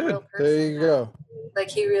looks like a real good. person. There you go. Like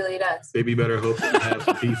he really does. Baby better hope that he has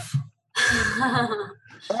some teeth.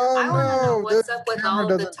 Oh I want to know no, what's the up with camera all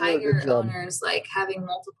the doesn't do a tiger good job. owners like having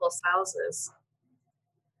multiple spouses.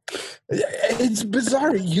 It's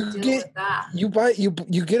bizarre. You Deal get with that.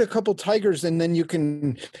 you get a couple tigers, and then you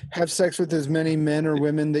can have sex with as many men or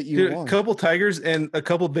women that you Dude, a want. couple tigers and a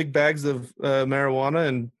couple big bags of marijuana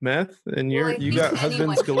and meth, and Well, I you think got anyone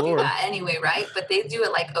husbands could do galore. that anyway, right? But they do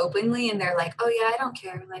it like openly, and they're like, "Oh yeah, I don't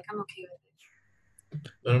care. Like I'm okay with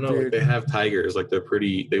it." I don't know. Like, Dude. they have tigers. Like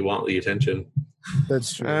they want the attention.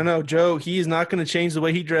 That's true. I don't know, Joe. He is not going to change the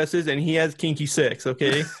way he dresses, and he has kinky sex.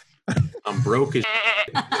 Okay. I'm broke as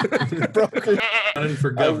Broken. running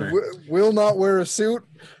for I governor. will not wear a suit.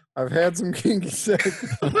 I've had some kinky sex.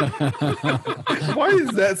 Why is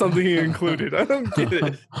that something he included? I don't get it.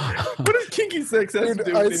 What does kinky sex have to Dude,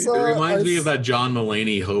 do I with saw- anything? It reminds me of that John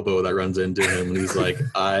Mulaney hobo that runs into him, and he's like,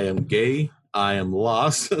 "I am gay. I am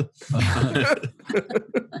lost."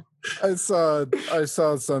 I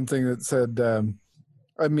saw something that said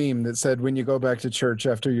a meme that said when you go back to church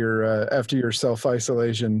after your self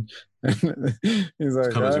isolation, he's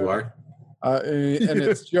like, Come as you are. and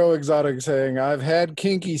it's Joe Exotic saying, "I've had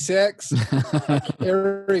kinky sex,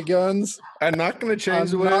 carry guns. I'm not going to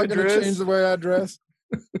change the I'm way I not going to dress. change the way I dress."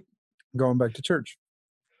 Going back to church.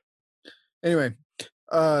 Anyway,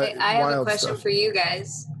 Hey, I have a wild question stuff. for you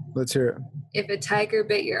guys. Let's hear it. If a tiger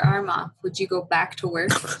bit your arm off, would you go back to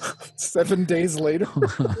work? 7 days later,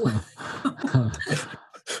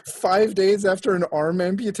 5 days after an arm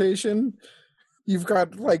amputation, you've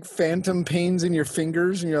got like phantom pains in your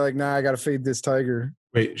fingers, and you're like, "Nah, I got to fade this tiger."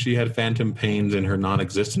 Wait, she had phantom pains in her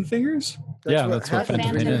non-existent fingers? Yeah, that's what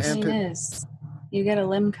Phantom phantom pain is. pain is. You get a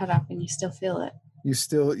limb cut off and you still feel it.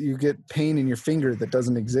 You get pain in your finger that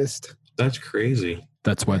doesn't exist. That's crazy.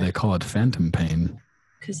 That's why they call it phantom pain.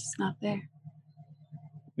 Because it's not there.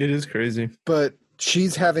 It is crazy. But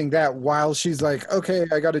she's having that while she's like, "Okay,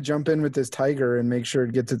 I got to jump in with this tiger and make sure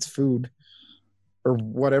it gets its food," or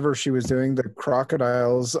whatever she was doing. The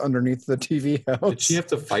crocodiles underneath the TV house. Did she have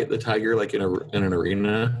to fight the tiger like in an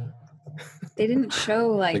arena, They didn't show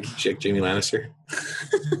like like Jamie Lannister?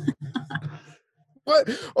 What?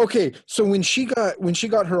 Okay, so when she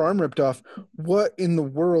got her arm ripped off, what in the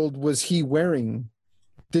world was he wearing?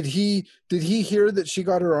 Did he hear that she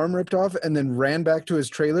got her arm ripped off and then ran back to his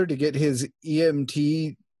trailer to get his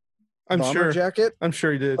EMT bomber jacket? I'm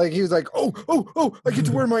sure he did. Like he was like, "Oh, I get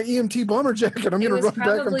to wear my EMT bomber jacket. I'm it gonna was run back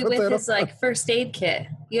and probably put with that his on." like first aid kit.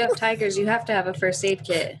 You have tigers, you have to have a first aid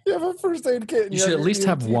kit. You have a first aid kit. And You should have at your least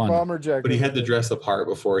have EMT one. bomber jacket. But he had to with it dress the part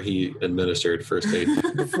before he administered first aid.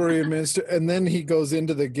 before he administered, and then he goes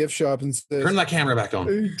into the gift shop and says, Turn that camera back on.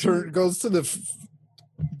 He goes to the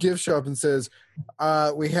gift shop and says,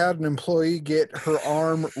 "We had an employee get her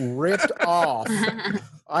arm ripped off.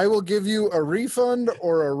 I will give you a refund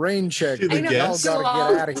or a rain check. To the Y'all guests?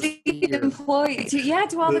 gotta get out of the here." employees. Yeah,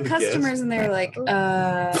 to all To the the customers, and they're like,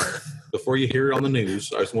 Before you hear it on the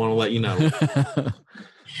news, I just want to let you know.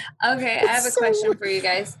 Okay, I have a question for you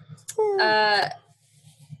guys. I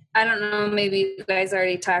don't know, maybe you guys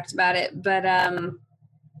already talked about it, but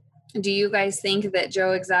do you guys think that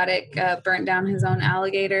Joe Exotic burnt down his own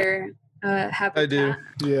alligator habitat? I do.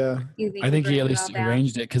 Yeah. You I think he burned at it least all down?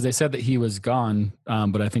 arranged it because they said that he was gone,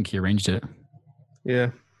 but I think he arranged it.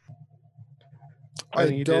 Yeah. I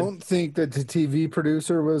think I he don't think that the TV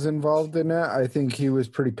producer was involved in that. I think he was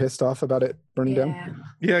pretty pissed off about it burning down.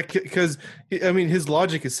 Yeah, because I mean, his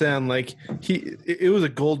logic is sound. Like it was a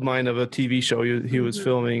gold mine of a TV show he was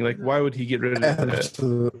filming. Like, why would he get rid of that?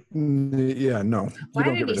 Absolutely. Yeah, no. You Why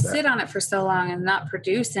don't did get he rid of that. sit on it for so long and not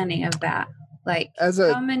produce any of that? Like, As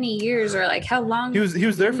a- how many years or like how long? He was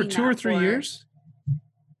there for doing 2 or that 3 for? years.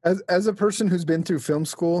 As a person who's been through film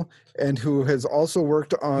school and who has also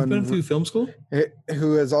worked You've on been through film school?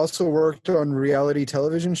 who has also worked on reality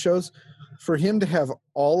television shows, for him to have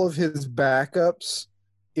all of his backups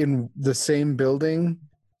in the same building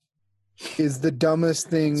is the dumbest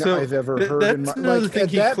thing So, I've ever th- heard in that's my another like thing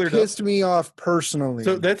he that cleared pissed me off personally.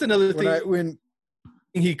 So that's another thing when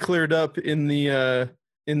he cleared up in the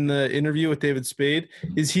interview with David Spade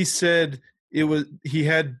is he said it was he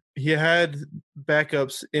had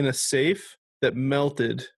backups in a safe that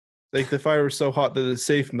melted. Like the fire was so hot that the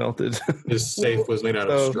safe melted. His safe was made out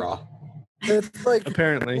So- of straw. It's like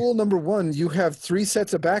Apparently. rule number one: you have 3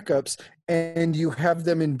 sets of backups, and you have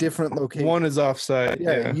them in different locations. One is offsite.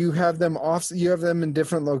 Yeah, you have them off. You have them in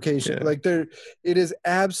different locations. Yeah. Like it is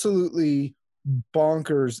absolutely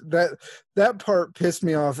bonkers. That part pissed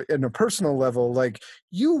me off in a personal level. Like,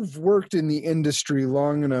 you've worked in the industry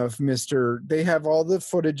long enough, Mister. They have all the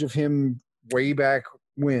footage of him way back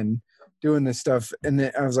when doing this stuff, and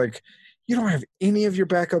then I was like, you don't have any of your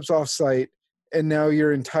backups offsite, and now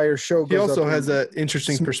your entire show goes. He also up has an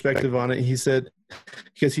interesting perspective on it. He said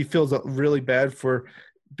because he feels really bad for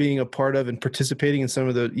being a part of and participating in some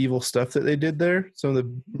of the evil stuff that they did there, some of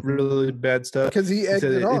the really bad stuff. Because he egged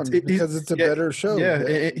it on because it's a better show.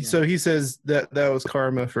 Yeah, so he says that was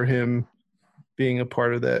karma for him being a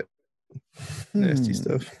part of that nasty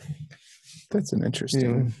stuff. That's an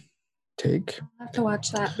interesting take. I'll have to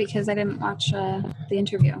watch that because I didn't watch the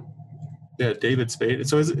interview. Yeah, David Spade.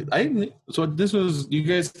 So this was, you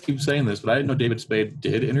guys keep saying this, but I didn't know David Spade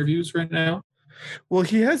did interviews right now. Well,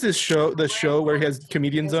 he has the show where he has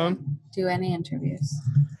comedians on. Do any interviews?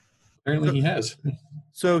 Apparently he has.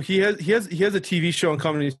 So he has a TV show on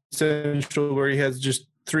Comedy Central where he has just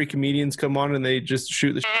 3 comedians come on and they just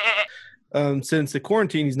shoot the shit. Since the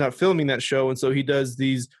quarantine, he's not filming that show, and so he does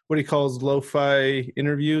these what he calls lo-fi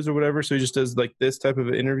interviews or whatever. So he just does like this type of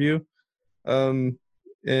an interview, and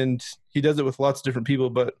he does it with lots of different people.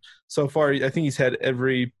 But so far, I think he's had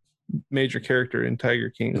every major character in Tiger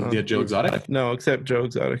King. Yeah, Joe Exotic? No, except Joe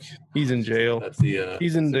Exotic. He's in jail. That's the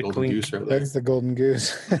he's in the Golden Goose right there. That's the Golden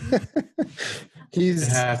Goose. He's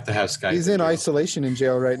You have to have Skype. He's in isolation in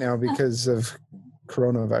jail right now because of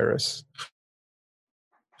coronavirus.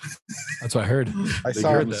 That's what I heard. I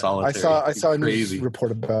saw a news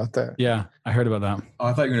report about that. Yeah, I heard about that. Oh,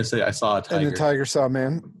 I thought you were going to say I saw a tiger. And the tiger saw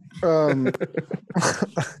man.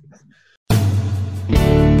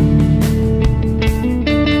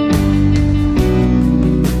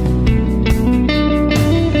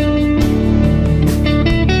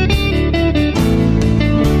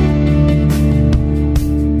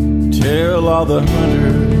 Tell all the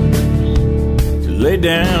hunters to lay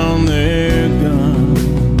down their guns.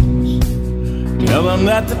 Tell them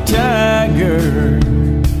that the tiger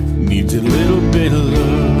needs a little bit of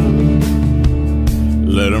love.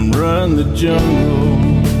 Let them run the jungle.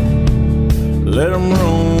 Let them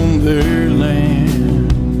roam their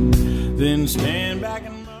land. Then stand back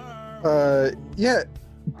and yeah.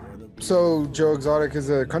 So Joe Exotic is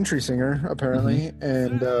a country singer, apparently,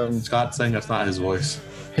 and Scott's saying that's not his voice.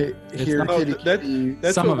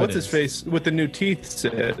 That's what what's his face with the new teeth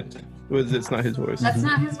said. It's not his voice. That's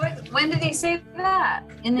not his voice. When did he say that?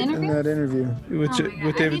 In the interview? In that interview with David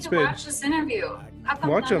I need Spade. to watch this interview.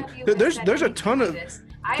 Watch them. There's a ton of interviews.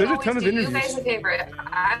 You guys a favor. If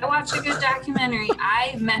I watch a good documentary,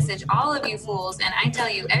 I message all of you fools and I tell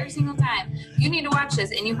you every single time, you need to watch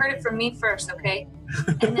this, and you heard it from me first, okay?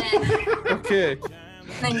 And then okay.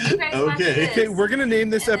 Then you guys watch this. Okay, we're gonna name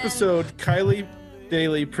this episode Kylie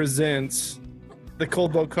Daly Presents the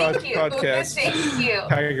Cold Boat Podcast. Thank you.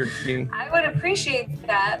 Tiger King. I would appreciate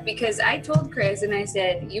that because I told Chris and I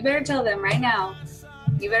said, you better tell them right now.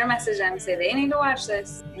 You better message them and say they need to watch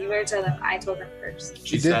this. You better tell them I told them first.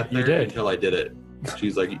 She sat there until I did it.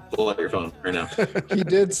 She's like, pull out your phone right now. He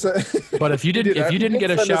did say. But if you didn't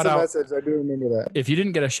get a shout out, message, I do remember that. If you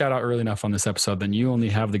didn't get a shout out early enough on this episode, then you only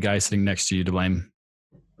have the guy sitting next to you to blame.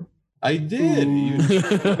 I did. You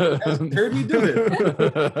heard me do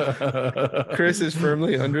it. Chris is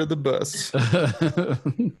firmly under the bus.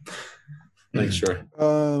 Thanks, sure.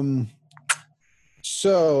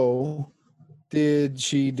 So, did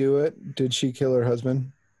she do it? Did she kill her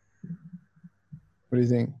husband? What do you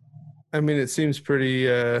think? I mean, it seems pretty.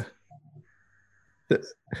 With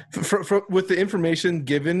the information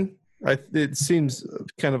given, it seems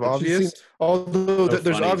kind of obvious. Although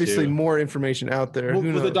there's obviously more information out there.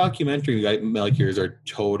 Well, the documentary like yours are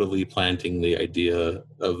totally planting the idea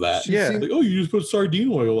of that. Yeah. Like, oh, you just put sardine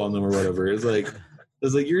oil on them or whatever. It's like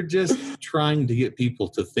you're just trying to get people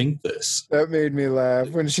to think this. That made me laugh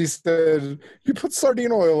when she said, "You put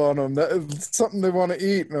sardine oil on them. That is something they want to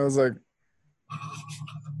eat." And I was like,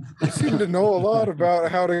 "You seem to know a lot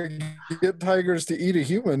about how to get tigers to eat a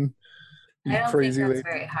human." I don't think that's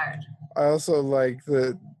very hard. I also like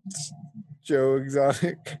the Joe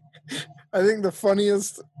Exotic. I think the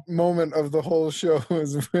funniest moment of the whole show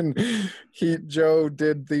is when Joe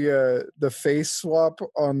did the face swap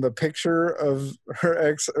on the picture of her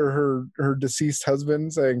ex or her deceased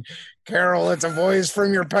husband, saying, "Carol, it's a voice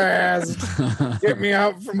from your past. Get me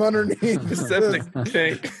out from underneath the septic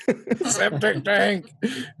tank." Septic tank.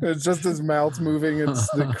 It's just his mouth's moving. It's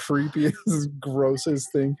the creepiest,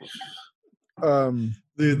 grossest thing.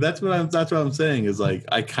 Dude, that's what I'm saying is like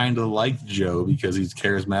I kind of like Joe because he's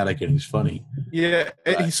charismatic and he's funny. Yeah,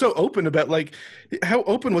 and he's so open about like how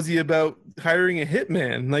open was he about hiring a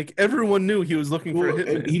hitman? Like everyone knew he was looking for a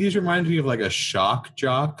hitman. He just reminds me of like a shock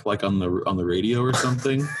jock, like on the radio or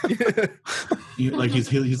something. Like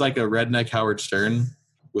he's like a redneck Howard Stern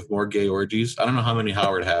with more gay orgies. I don't know how many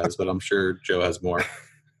Howard has, but I'm sure Joe has more.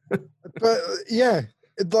 But yeah,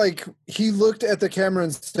 like he looked at the camera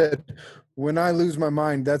and said, "When I lose my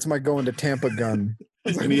mind, that's my going to Tampa gun."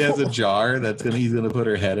 And he has a jar he's gonna put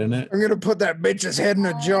her head in it. I'm gonna put that bitch's head in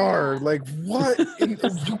a jar. Like what?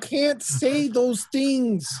 You can't say those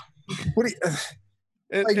things. What?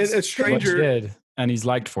 And a stranger did, and he's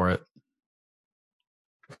liked for it.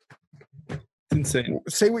 Insane.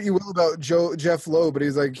 Say what you will about Jeff Lowe, but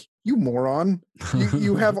he's like, you moron.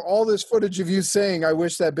 You have all this footage of you saying, "I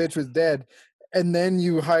wish that bitch was dead," and then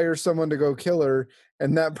you hire someone to go kill her.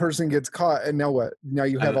 And that person gets caught, and now what? Now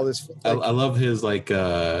you have all this. I love his what's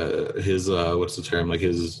the term? Like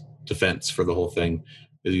his defense for the whole thing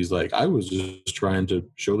is he's like, I was just trying to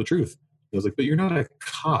show the truth. I was like, but you're not a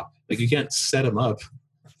cop. Like you can't set him up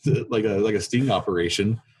like a sting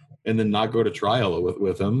operation and then not go to trial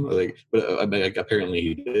with him. Like, but apparently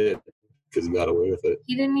he did because he got away with it.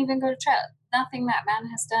 He didn't even go to trial. Nothing that man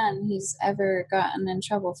has done he's ever gotten in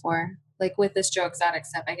trouble for. Like with this Joe Exotic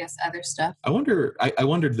stuff, I guess other stuff. I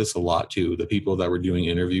wondered this a lot too, the people that were doing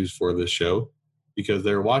interviews for this show, because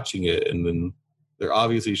they're watching it and then they're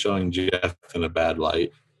obviously showing Jeff in a bad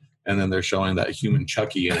light. And then they're showing that human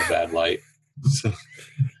Chucky in a bad light. So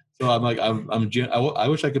I'm like, I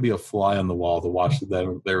wish I could be a fly on the wall to watch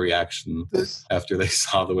their reaction after they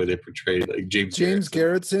saw the way they portrayed like James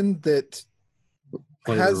Garretson that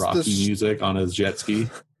playing the Rocky music on his jet ski.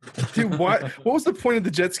 Dude, what was the point of the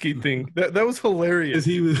jet ski thing? That was hilarious.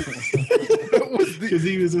 Because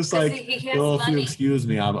he was just like, "Well, if you excuse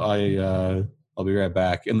me, I'll be right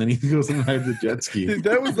back," and then he goes and rides the jet ski. Dude,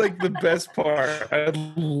 that was like the best part. I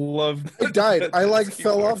loved. I died. I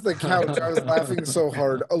fell off the couch. I was laughing so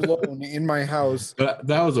hard alone in my house. But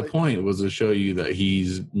that was the point, was to show you that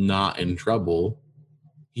he's not in trouble.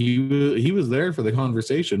 He was there for the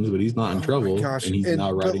conversations, but he's not in trouble, and he's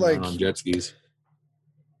not riding around on jet skis.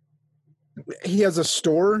 He has a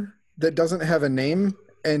store that doesn't have a name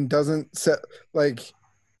and doesn't set like.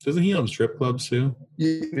 Doesn't he own strip clubs too?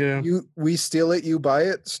 We steal it, you buy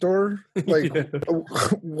it store. Like,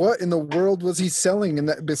 what in the world was he selling in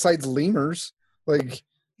that besides lemurs? Like,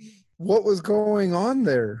 what was going on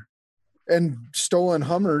there? And stolen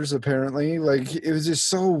Hummers apparently. Like, it was just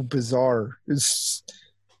so bizarre.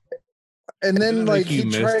 And then like he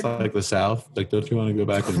missed like the South. Like, don't you want to go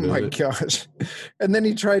back and visit? Oh my gosh. And then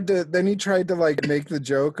he tried to like make the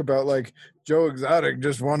joke about like Joe Exotic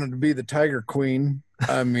just wanted to be the Tiger Queen.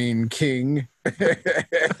 I mean king. It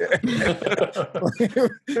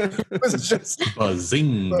was just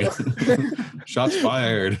buzzing. Shots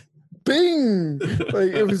fired. Bing.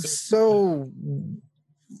 Like it was so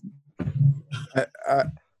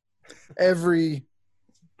every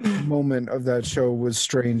moment of that show was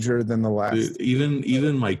stranger than the last. Dude,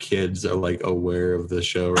 even my kids are like aware of the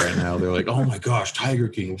show right now. They're like, "Oh my gosh, Tiger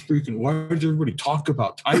King! Freaking! Why does everybody talk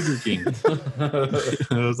about Tiger King?"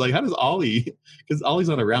 I was like, "How does Ollie? Because Ollie's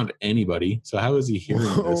not around anybody. So how is he hearing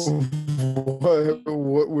this?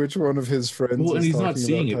 Which one of his friends? Well, and he's not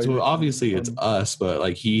seeing it. So obviously it's us, but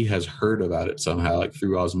like he has heard about it somehow, like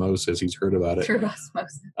through osmosis. He's heard about it through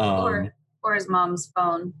osmosis, or his mom's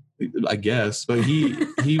phone. I guess, but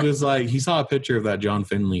he was like, he saw a picture of that John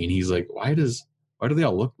Finley and he's like, why do they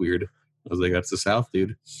all look weird? I was like, that's the South,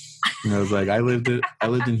 dude. And I was like, I lived in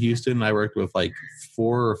Houston and I worked with like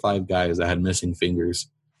 4 or 5 guys that had missing fingers.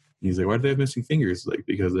 And he's like, why do they have missing fingers? Like,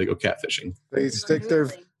 because they go catfishing. They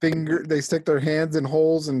stick their hands in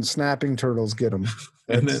holes and snapping turtles get them.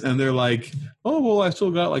 And they're like, oh, well, I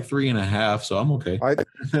still got like 3.5, so I'm okay. I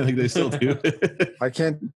think they still do. I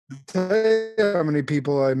can't tell you how many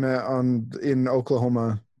people I met in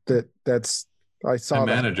Oklahoma I saw. My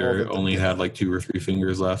manager only had like 2 or 3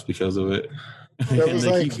 fingers left because of it. And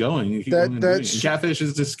they keep going. Catfish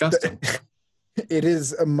is disgusting. It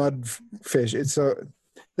is a mud fish.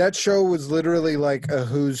 That show was literally like a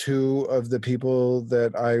who's who of the people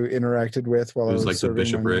that I interacted with while I was like the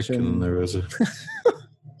bishopric, and there was a.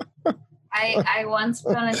 I once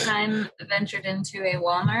upon a time ventured into a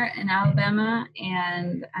Walmart in Alabama,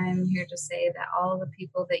 and I'm here to say that all the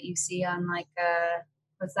people that you see on like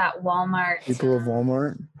what's that Walmart? People of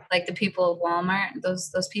Walmart. Like the people of Walmart,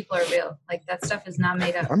 those people are real. Like that stuff is not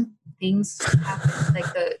made up. Things happen.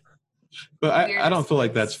 Like the. But I don't feel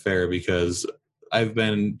like that's fair because I've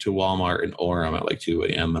been to Walmart in Orem at like 2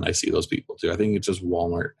 a.m. and I see those people too. I think it's just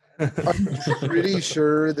Walmart. I'm pretty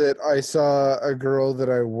sure that I saw a girl that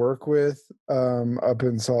I work with up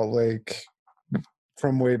in Salt Lake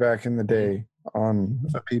from way back in the day on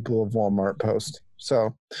a People of Walmart post.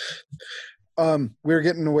 So we're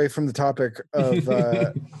getting away from the topic of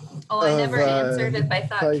I never answered if I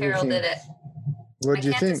thought Tiger Carol King. did it. What'd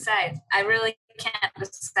you I think? can't decide. I really can't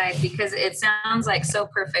decide because it sounds like so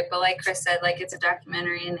perfect, but like Chris said, like it's a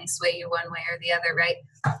documentary and they sway you one way or the other, right?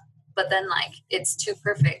 But then like it's too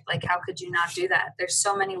perfect. Like how could you not do that? There's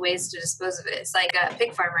so many ways to dispose of it. It's like a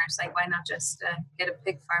pig farmer. It's like why not just get a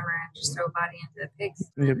pig farmer and just throw a body into the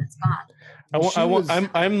pigs and it's gone.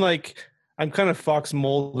 I'm kind of Fox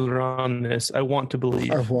Mulder on this. I want to believe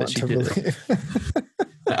that she did it.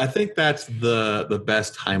 I think that's the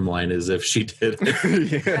best timeline is if she did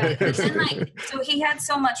it. Yeah. Right. But then, like, so he had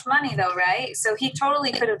so much money though, right? So he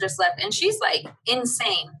totally could have just left. And she's like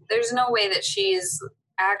insane. There's no way that she's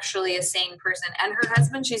actually a sane person. And her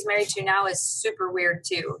husband she's married to now is super weird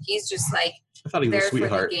too. He's just like I thought he was a there for the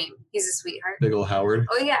sweetheart. game. He's a sweetheart. Big ol' Howard.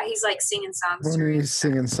 Oh yeah, he's like singing songs to her. He's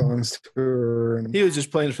singing songs to her. And, He was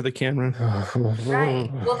just playing for the camera. Right.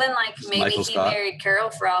 Well, then, like, maybe Michael he Scott. married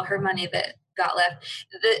Carol for all her money that got left.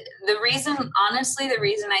 The reason, honestly, the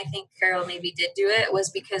reason I think Carol maybe did do it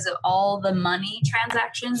was because of all the money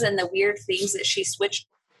transactions and the weird things that she switched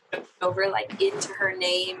over, like, into her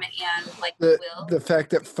name and, like, the will. the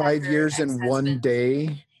fact that 5 years in one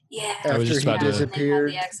day Yeah. I was after just he about to-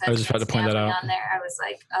 disappeared. I was just about to point that out. On there, I was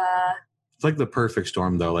like, It's like the perfect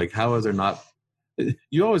storm though. Like how is there not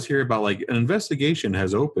you always hear about like an investigation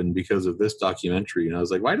has opened because of this documentary. And I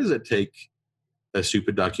was like, why does it take a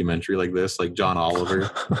stupid documentary like this, like John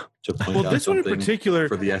Oliver, to point Well, out this one in something particular,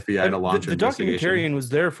 for the FBI to launch the an investigation? documentarian was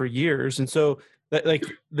there for years, and so that, like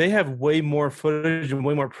they have way more footage and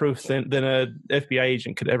way more proof than a FBI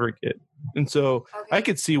agent could ever get, and so I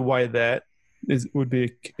could see why that would be a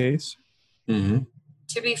case. Mm-hmm.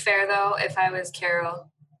 to be fair, though, if I was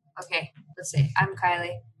Carol, okay, let's see, I'm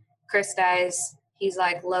Kylie. Chris dies. He's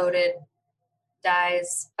like loaded,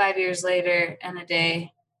 dies 5 years later and a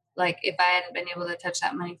day. Like if I hadn't been able to touch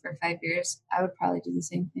that money for 5 years, I would probably do the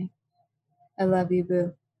same thing. I love you,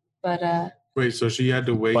 boo. But Wait, so she had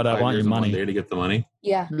to wait But I 5 want years your and 1 money. day to get the money?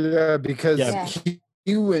 yeah. Yeah, because Yeah.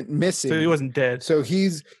 he went missing. So he wasn't dead. So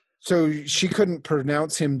she couldn't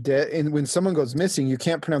pronounce him dead. And when someone goes missing, you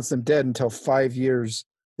can't pronounce them dead until 5 years.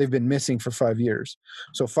 They've been missing for 5 years.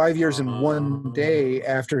 So 5 years and 1 day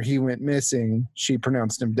after he went missing, she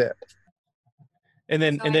pronounced him dead. And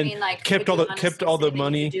then So, and I then mean, like, kept could all you the kept honestly all say the that you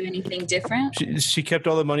money. could do anything different? She kept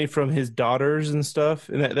all the money from his daughters and stuff,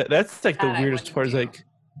 and that's like the That I weirdest part. Is wouldn't like,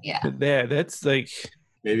 Yeah. that's like.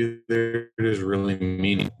 Maybe they're just really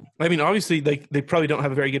mean. I mean, obviously, like they probably don't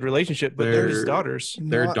have a very good relationship, but they're his daughters.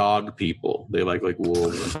 They're Not- dog people. They like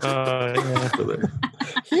wolves. Yeah. So they're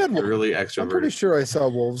He had. really I'm pretty extroverted. sure I saw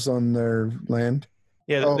wolves on their land.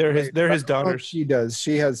 Yeah, Oh, they're his wait, they're his oh, daughters. she does.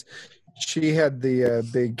 She had the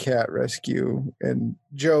big cat rescue, and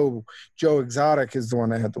Joe Exotic is the one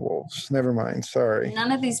that had the wolves. Never mind. Sorry.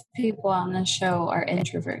 None of these people on this show are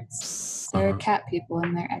introverts. They're cat people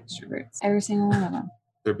and they're extroverts. Every single one of them.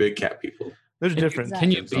 They're big cat people. There's different.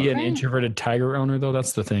 Can you be an Right. introverted tiger owner though?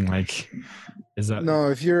 That's the thing. Like, is that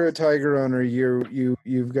No, if you're a tiger owner,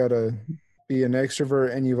 you've got to be an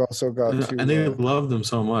extrovert, and you've also got to. And they loved them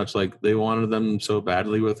so much. Like they wanted them so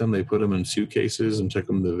badly with them. They put them in suitcases and took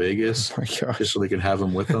them to Vegas oh my gosh! just so they could have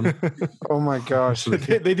them with them. Oh my gosh!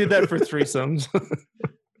 they did that for threesomes.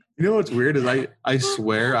 You know what's weird is I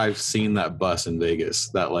swear I've seen that bus in Vegas,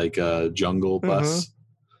 that like jungle bus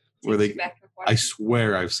where they. Back and forth. I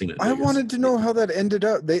swear I've seen it. in I Vegas. wanted to know how that ended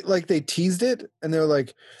up. They teased it, and they're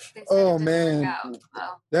like, They said "Oh it didn't man, work out.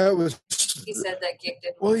 Oh, that was." he said that gig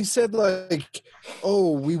didn't Well, work. he said like,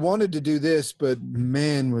 "Oh, we wanted to do this, but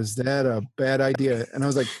man, was that a bad idea?" And I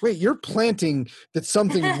was like, "Wait, you're planting that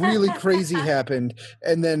something really crazy happened,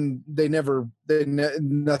 and then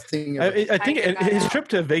nothing." I think his trip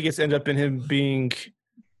to Vegas ended up in him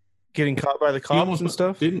getting caught by the He cops almost and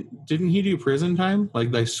stuff. Didn't he do prison time?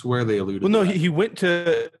 Like I swear they alluded. Well, no, to that. he went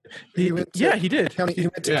to. He went to yeah, he did. He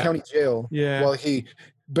went to Yeah. county jail. Yeah. While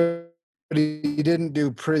but he didn't do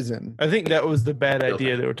prison. I think that was the bad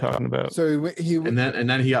idea they were talking about. So he and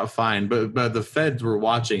then he got fined, but the feds were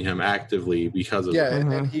watching him actively because of yeah, that. and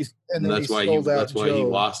then And then that's he why sold out that's why he Joe.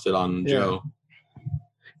 lost it on Yeah. Joe.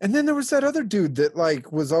 And then there was that other dude that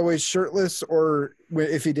like was always shirtless, or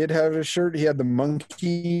if he did have a shirt, he had the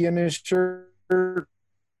monkey in his shirt.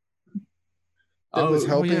 that was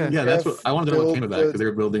helping. Yeah, that's what I wanted to know what came of that, because the- they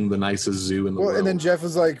were building the nicest zoo in the world. and then Jeff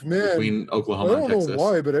was like, "Man, between I Oklahoma and don't know Texas.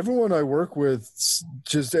 why, but everyone I work with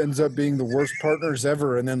just ends up being the worst partners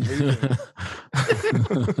ever, and then leaving.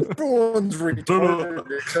 Everyone's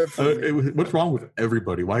retarded except for me." What's wrong with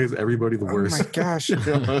everybody? Why is everybody the worst? Oh my gosh!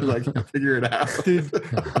 Like, figure it out.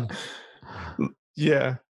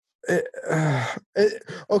 Yeah.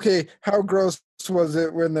 Okay, how gross was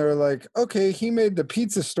it when they're like, okay, he made the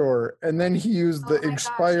pizza store and then he used the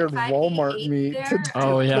expired Walmart meat to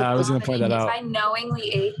Oh yeah, I was gonna point that If out. I knowingly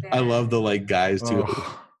ate there. I love the like guys too.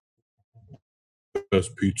 Oh.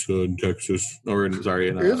 Best pizza in Texas, or in This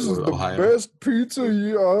is the Ohio. best pizza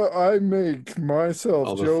I make myself.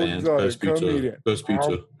 All the Joe fans, Exotic, best come eat pizza, it. best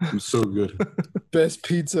pizza. It's so good. Best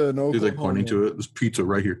pizza in Oklahoma. He's like pointing to it. This pizza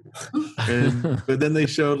right here. But then they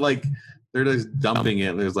showed like they're just dumping it,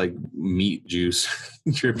 and there's like meat juice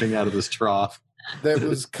dripping out of this trough. That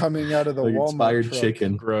was coming out of the Like Walmart expired truck.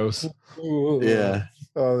 chicken. Gross. Ooh. Yeah.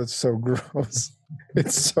 Oh, it's so gross.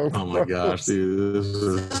 It's so Oh my gosh, dude. This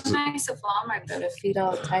It's is, nice of Walmart though to feed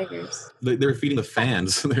all the tigers. they're feeding the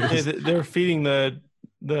fans. Yeah, they're feeding the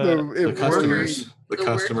The customers. The The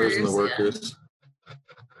customers and the workers,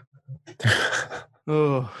 workers.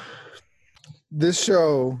 Oh, This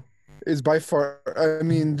show is by far, I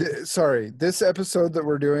mean, this episode that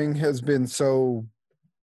we're doing has been so,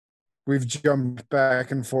 we've jumped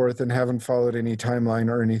back and forth and haven't followed any timeline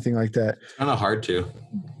or anything like that. Kind of hard to.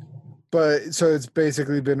 But so it's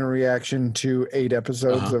basically been a reaction to 8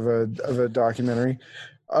 episodes of a documentary.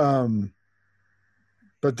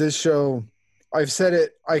 But this show, I've said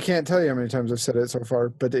it, I can't tell you how many times I've said it so far,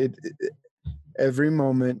 but every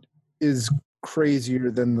moment is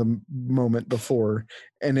crazier than the moment before,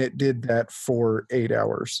 and it did that for 8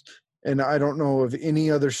 hours. And I don't know of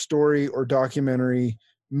any other story or documentary,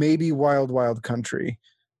 maybe Wild Wild Country,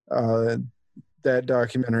 that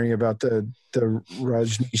documentary about the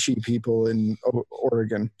Rajneeshi people in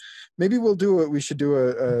Oregon. Maybe we'll do it. We should do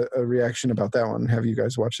a reaction about that one. Have you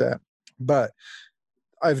guys watch that? But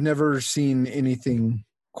I've never seen anything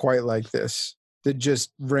quite like this. That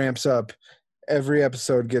just ramps up. Every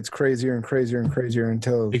episode gets crazier and crazier and crazier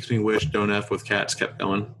until Makes me wish Don't F with Cats kept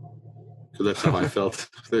going. Because that's how I felt.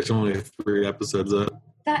 There's only 3 episodes up.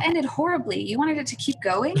 That ended horribly. You wanted it to keep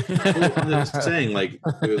going? I'm just saying, like,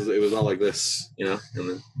 it was all like this, you know? And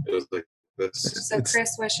then it was like this. So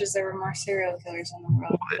Chris wishes there were more serial killers in the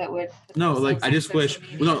world that would. No, like, I just wish.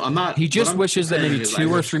 No, I'm not. He just what I'm wishes that saying maybe is 2 I or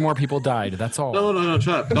wish- 3 more people died. That's all. No,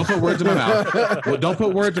 shut up. Don't put words in my mouth. Well, don't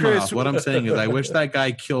put words in my mouth. What I'm saying is I wish that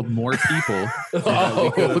guy killed more people. So that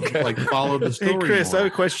we could have, like, followed the story hey Chris, more. I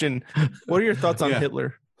have a question. What are your thoughts on Yeah.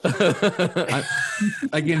 Hitler?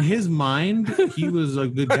 Like, in his mind, he was a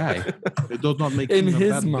good guy. It does not make In him a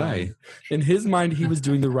his bad mind, guy. in his mind, he was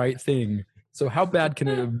doing the right thing. So how bad can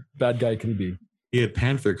a bad guy can he be? He had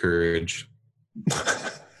panther courage.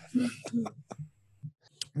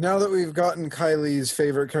 now that we've gotten Kylie's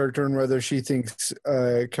favorite character and whether she thinks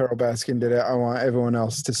Carol Baskin did it, I want everyone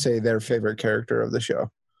else to say their favorite character of the show.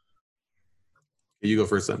 You go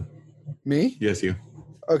first then. Me? Yes, you.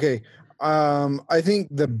 Okay. I think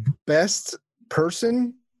the best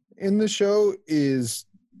person in the show is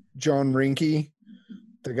John Rinke,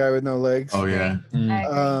 the guy with no legs. Oh, yeah.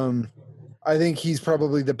 I think he's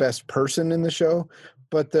probably the best person in the show,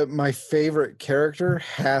 but my favorite character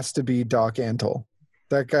has to be Doc Antle.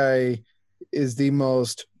 That guy is the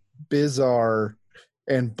most bizarre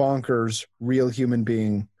and bonkers real human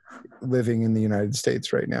being living in the United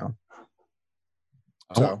States right now.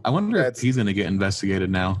 So I wonder if he's going to get investigated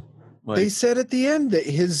now. Like, they said at the end that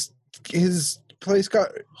his place got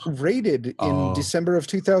raided in December of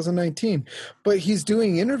 2019, but he's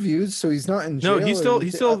doing interviews, so he's not in jail. No, he's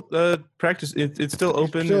still practice. It's still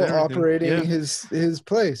open. Still and everything. operating Yeah. his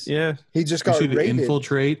place. Yeah, he just we got should raided.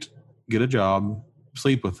 infiltrate, get a job,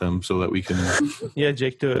 sleep with him so that we can. Yeah,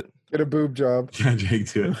 Jake, do it. Get a boob job. Yeah,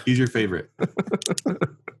 Jake, do it. He's your favorite.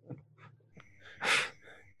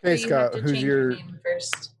 Hey, You Scott, have to who's change your? name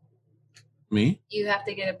first? Me? You have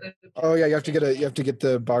to get a boob. Oh yeah, you have to get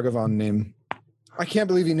the Bhagavan name. I can't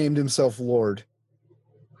believe he named himself Lord.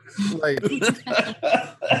 Like,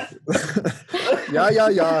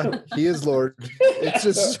 yeah, he is Lord. It's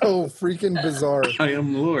just so freaking bizarre. I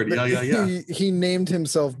am Lord. Yeah. He named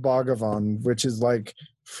himself Bhagavan, which is like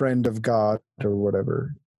friend of God or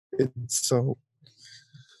whatever. It's so.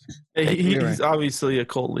 Hey, Anyway. he's obviously a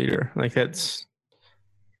cult leader. Like that's.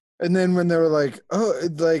 And then when they were like, oh,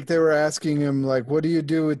 like they were asking him, like, what do you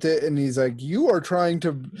do with it? And he's like, you are trying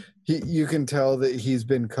to, you can tell that he's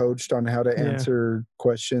been coached on how to answer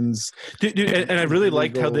questions. Dude, and I really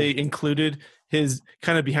liked how they included his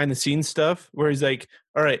kind of behind the scenes stuff where he's like,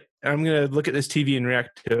 all right, I'm going to look at this TV and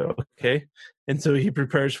react to it. Okay. And so he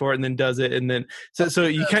prepares for it and then does it. And then, so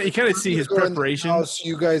you kind of see his preparation. House,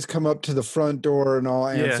 you guys come up to the front door and I'll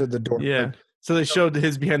answer the door. Yeah. So they showed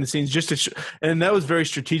his behind the scenes just to and that was very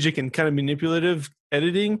strategic and kind of manipulative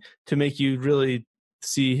editing to make you really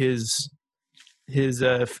see his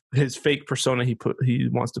fake persona he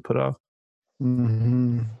wants to put off.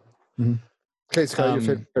 Mm-hmm. Mm-hmm. Okay, Scott, your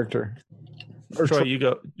favorite character. Or Troy, you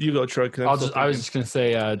go, Troy. I was just gonna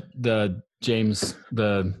say the James,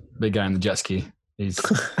 the big guy in the jet ski. He's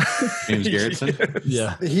James Garretson.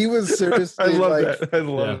 Yeah, he was seriously. I love that. I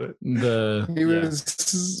love it. He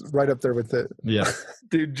was right up there with it. Yeah,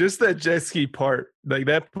 dude, just that jet ski part, like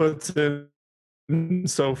that puts him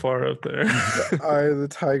so far up there. Eye of the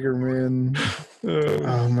Tiger, man.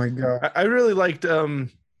 Oh my god, I really liked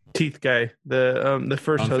Teeth guy, the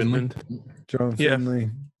first John husband, John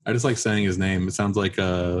Finley. I just like saying his name. It sounds like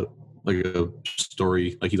a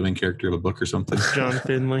story, like he's the main character of a book or something. John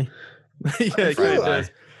Finley.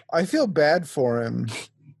 I feel bad for him.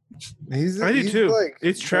 I do too. Like,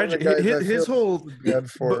 it's tragic. His whole bad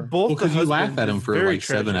for both because you laugh at him for like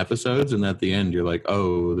 7 episodes, and at the end you're like,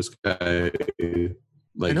 oh, this guy.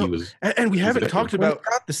 Like he was, and we haven't talked about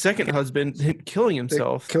the second husband killing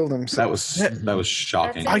himself. Killed himself. That was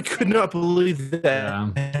shocking. I could not believe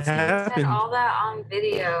that happened. All that on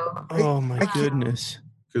video. Oh my goodness!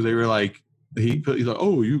 Because they were like, he's like,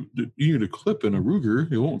 oh, you need a clip and a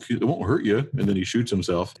Ruger. It won't hurt you. And then he shoots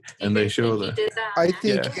himself, and they show that. I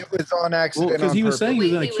think it was on accident. Because he was saying he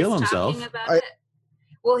was going to kill himself.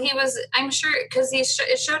 Well, he was, I'm sure, because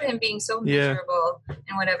it showed him being so miserable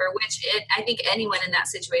and whatever, which I think anyone in that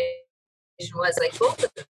situation was. Like, both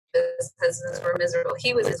of his husbands were miserable.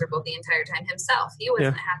 He was miserable the entire time himself. He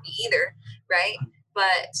wasn't happy either, right?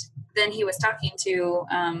 But then he was talking to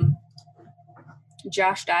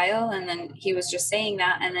Josh Dial, and then he was just saying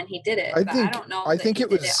that, and then he did it. I don't know. I think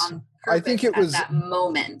it was on purpose. I think it was at that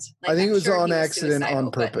moment. Like, I think it was on accident,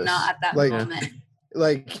 on purpose, but not at that moment.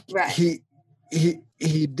 Like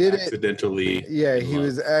he did accidentally. it. Yeah, he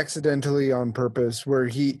was accidentally on purpose. Where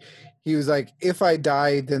he was like, if I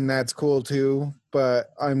die, then that's cool too.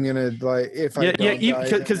 But I'm gonna if I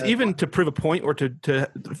because even to prove a point or to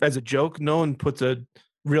as a joke, no one puts a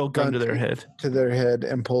real gun to their head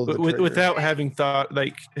and pull the without having thought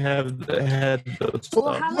have had those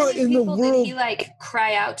well, how many people did he like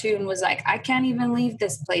cry out to and was like, I can't even leave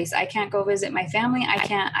this place, I can't go visit my family,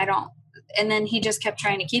 I don't, and then he just kept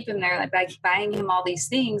trying to keep him there, like buying him all these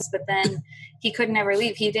things, but then he could never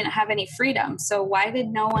leave. He didn't have any freedom. So why did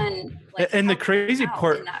no one and the crazy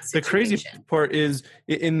part is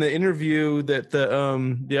in the interview that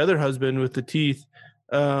the other husband with the teeth,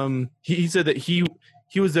 he said that he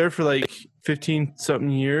was there for like 15 something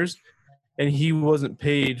years, and he wasn't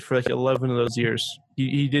paid for like 11 of those years.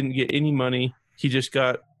 He didn't get any money. He just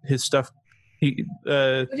got his stuff.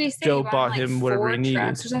 Joe bought him like whatever he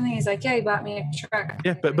needed. Or something. He's like, yeah, he bought me a truck.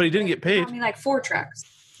 Yeah, but he didn't get paid. He bought me like 4 trucks.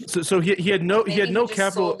 So he had no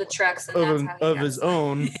capital the trucks of his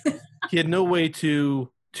own. He had no way to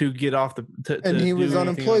get off and he was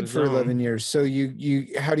unemployed for 11 years. So you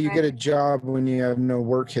how do you get a job when you have no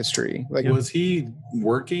work history? Like, was he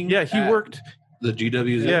working? Yeah, he worked the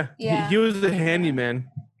GWZ. Yeah. He was the handyman.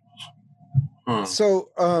 So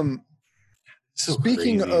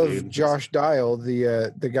speaking of Josh Dial,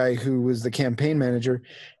 the guy who was the campaign manager,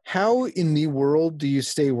 how in the world do you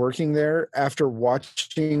stay working there after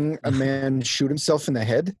watching a man shoot himself in the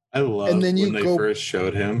head? I love when they first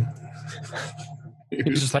showed him. He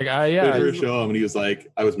was just like, They first show him, and he was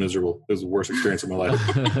like, I was miserable. It was the worst experience of my life.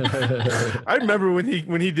 I remember when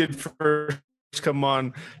he did first come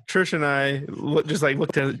on, Trish and I just like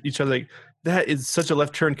looked at each other like, that is such a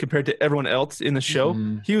left turn compared to everyone else in the show.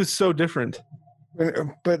 He was so different.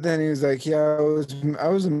 But then he was like, yeah, I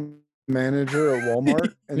was a manager at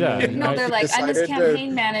Walmart. And they're like, I'm his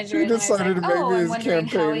campaign manager. He decided to make me his campaign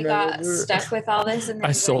how he got stuck with all this. And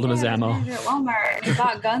I sold him his ammo. At Walmart, and he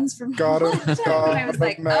bought guns from got him. And I was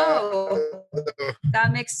like, oh,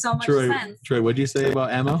 that makes so much sense. Troy, what did you say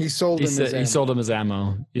about ammo? He sold him his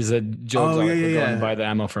ammo. He said Joe's go and buy the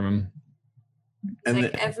ammo from him. And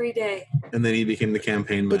like every day. And then he became the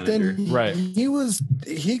campaign manager. But then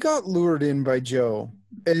he got lured in by Joe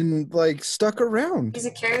and like stuck around. He's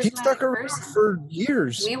a charismatic He stuck around person. for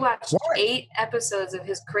years. We watched 8 episodes of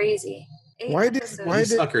his crazy. He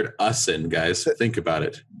suckered us in, guys. Think about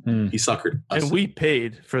it. He suckered us. And we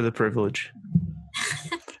paid for the privilege.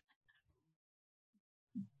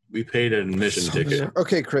 We paid an admission ticket.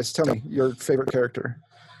 Okay, Chris, tell me your favorite character.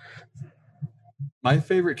 My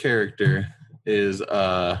favorite character is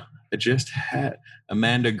I just had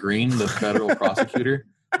Amanda Green, the federal prosecutor,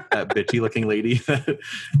 that bitchy looking lady.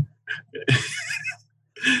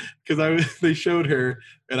 Because they showed her,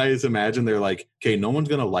 and I just imagine they're like, okay, no one's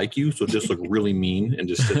gonna like you, so just look really mean and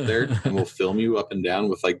just sit there, and we'll film you up and down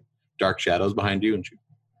with like dark shadows behind you. And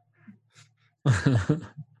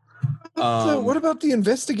So what about the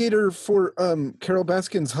investigator for Carol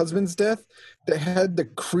Baskin's husband's death that had the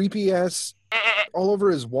creepy ass all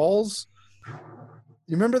over his walls?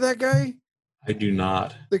 You remember that guy? I do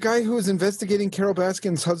not. The guy who was investigating Carol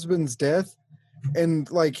Baskin's husband's death, and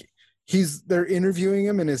like they're interviewing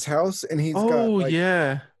him in his house, and he's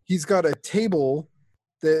got a table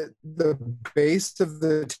that the base of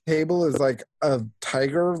the table is like a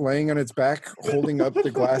tiger laying on its back holding up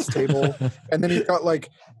the glass table, and then he's got like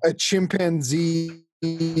a chimpanzee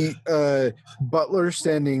butler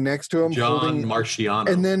standing next to him John Marciano.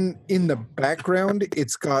 And then in the background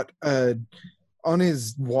it's got on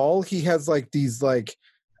his wall he has like these like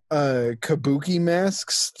kabuki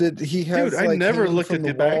masks that he has. Dude, I like, never hanging looked from at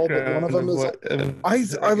the the wall, but background. one of them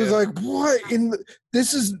is I was like, what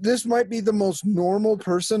this might be the most normal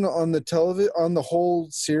person on the on the whole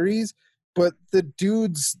series, but the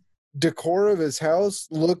dude's decor of his house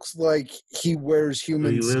looks like he wears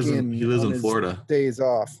human skin. He lives in Florida. Days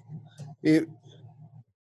off.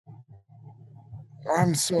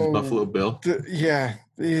 Buffalo Bill. Yeah,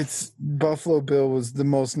 it's Buffalo Bill was the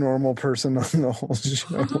most normal person on the whole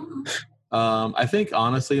show. I think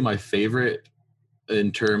honestly, my favorite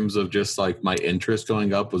in terms of just like my interest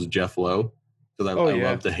going up was Jeff Lowe, because I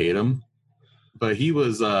love to hate him, but he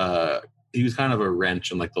was kind of a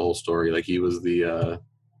wrench in like the whole story. Like he was the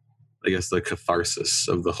I guess the catharsis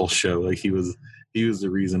of the whole show. Like he was the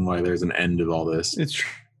reason why there's an end of all this. It's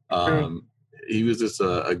true. He was just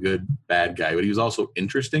a good bad guy, but he was also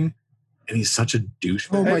interesting, and he's such a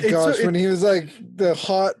douchebag. Oh my gosh, when he was like the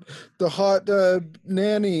hot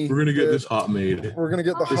nanny. We're gonna get this hot maid. We're gonna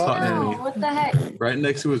get the hot nanny. What the heck? Right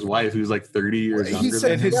next to his wife, who's like 30 years younger. He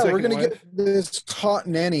said, than him. we're gonna get this hot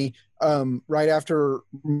nanny right after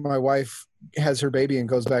my wife has her baby and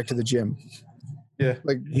goes back to the gym. Yeah,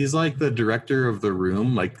 like he's like the director of The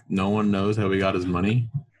Room. Like no one knows how he got his money.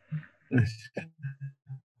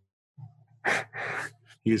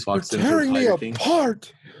 He just walks in tearing me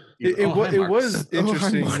apart. It was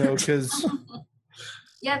interesting though, because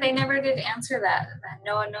yeah, they never did answer that.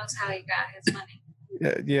 No one knows how he got his money.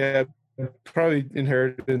 Yeah, probably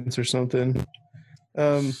inheritance or something.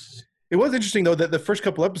 It was interesting though that the first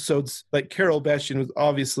couple episodes, like Carol Baskin was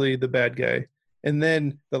obviously the bad guy, and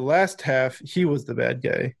then the last half he was the bad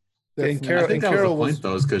guy. And Carol, I think that Carol was the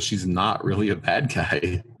point though, is because she's not really a bad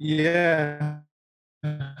guy. Yeah.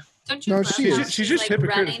 Don't you love how she's just like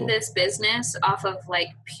running this business off of like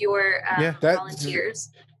pure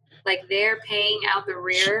volunteers? Like they're paying out the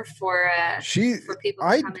rear for people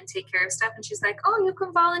to come and take care of stuff, and she's like, "Oh, you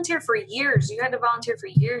can volunteer for years. You had to volunteer for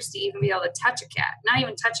years to even be able to touch a cat. Not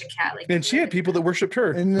even touch a cat." Like, and she had people that worshipped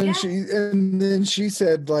her. And then she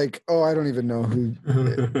said, "Like, oh, I don't even know who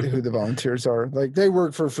the volunteers are. Like, they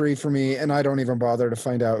work for free for me, and I don't even bother to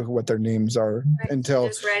find out what their names are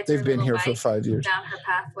until they've been here for 5 years." Down her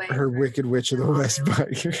pathway. Her Wicked Witch of the West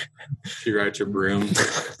bike. She rides her broom.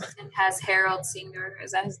 And has Harold Senior.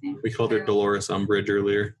 Is that his name? We called her Dolores Umbridge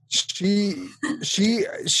earlier. She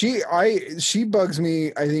bugs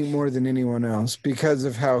me, I think, more than anyone else because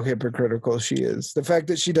of how hypocritical she is. The fact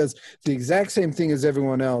that she does the exact same thing as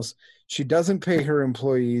everyone else. She doesn't pay her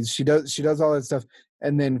employees. She does all that stuff,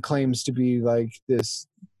 and then claims to be like this.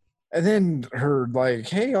 And then her like,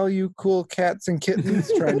 hey, all you cool cats and kittens,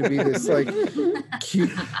 trying to be this like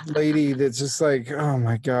cute lady that's just like, oh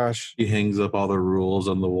my gosh. She hangs up all the rules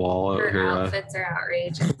on the wall. Her outfits are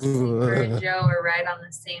outrageous. Her and Joe are right on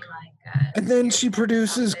the same like. And then she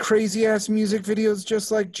produces crazy ass music videos just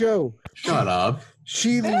like Joe. Shut up.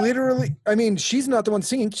 She literally, I mean, she's not the one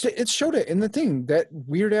singing. It showed it in the thing, that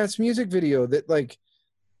weird ass music video that like.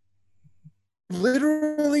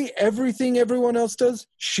 Literally everything everyone else does,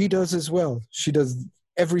 she does as well. She does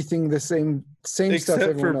everything the same stuff except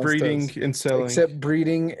everyone for else breeding does. and selling. Except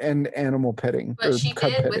breeding and animal petting. But she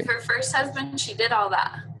did with her first husband. She did all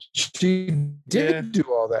that. She did do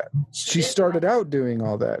all that. She started out doing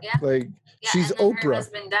all that. Yeah. Like she's and then Oprah. Her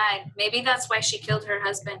husband died. Maybe that's why she killed her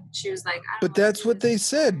husband. She was like, but that's what they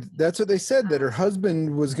said. That's what they said, that her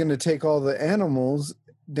husband was going to take all the animals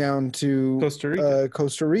down to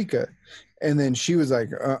Costa Rica. And then she was like,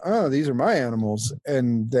 these are my animals.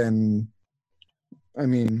 And then, I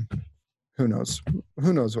mean, who knows?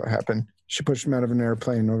 Who knows what happened? She pushed him out of an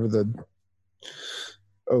airplane over the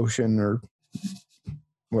ocean or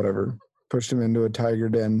whatever. Pushed him into a tiger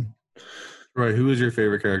den. Right. Who was your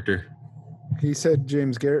favorite character? He said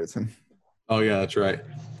James Garretson. Oh, yeah, that's right.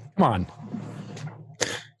 Come on.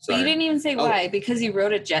 But you didn't even say why. Because he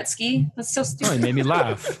rode a jet ski? That's so stupid. Oh, it made me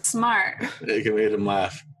laugh. Smart. It made him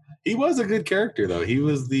laugh. He was a good character, though. He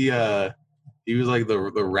was he was like the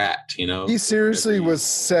rat, you know? He seriously was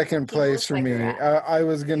second place for me. I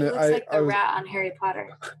was going to... He looks like the rat on Harry Potter.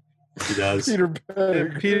 He does. Peter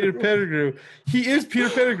Pettigrew. He is Peter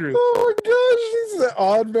Pettigrew. Oh my gosh, he's the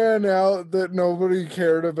odd man out that nobody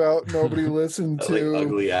cared about, nobody listened to, like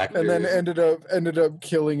ugly actor. and then ended up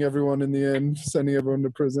killing everyone in the end, sending everyone to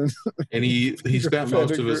prison. And he spent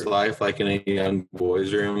most of his life like in a young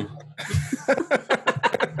boy's room.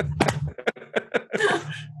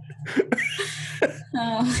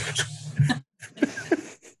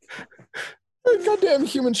 Goddamn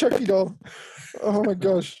human Chucky doll. Oh my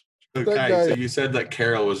gosh. Okay, so you said that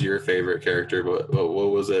Carol was your favorite character, but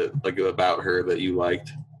what was it like about her that you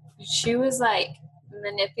liked? She was like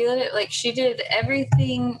manipulative. Like she did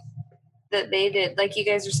everything that they did. Like you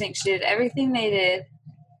guys were saying, she did everything they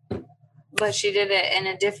did, but she did it in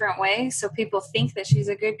a different way. So people think that she's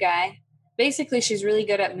a good guy. Basically, she's really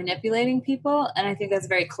good at manipulating people. And I think that's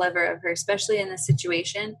very clever of her, especially in this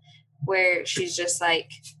situation where she's just like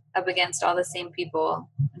up against all the same people.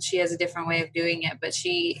 And she has a different way of doing it, but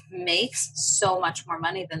she makes so much more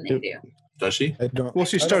money than they do. Does she? I don't. Well,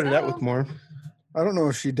 she started out with more. I don't know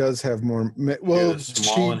if she does have more. Well,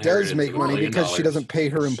 she does make money because she doesn't pay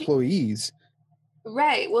her employees.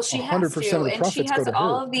 Right. Well, she has to, and she has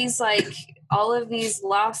all of these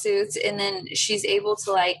lawsuits, and then she's able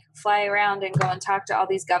to like fly around and go and talk to all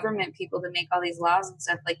these government people to make all these laws and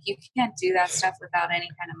stuff. Like you can't do that stuff without any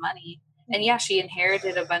kind of money. And yeah, she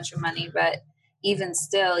inherited a bunch of money, but even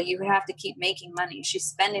still, you would have to keep making money. She's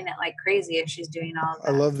spending it like crazy if she's doing all of that.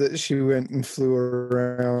 I love that she went and flew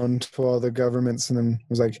around to all the governments and then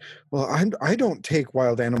was like, well, I don't take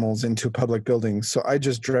wild animals into public buildings, so I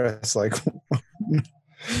just dress like when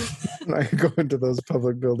I go into those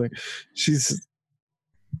public buildings. She's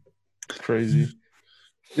crazy.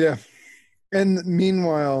 Yeah. And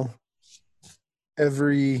meanwhile,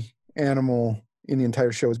 every animal in the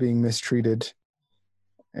entire show is being mistreated.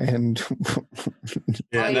 And when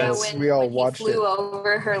we all he watched flew it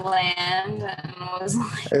over her land and was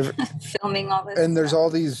like filming all this. And there's all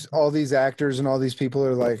these actors and all these people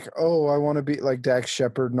are like, oh, I want to be like Dax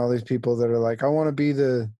Shepard and all these people that are like, I want to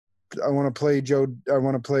play Joe. I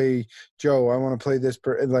want to play Joe. I want to play this.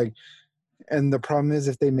 And the problem is,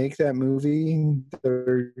 if they make that movie,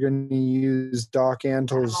 they're going to use Doc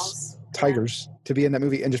Antle's tigers to be in that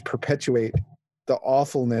movie and just perpetuate the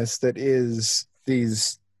awfulness that is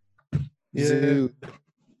these. Yeah.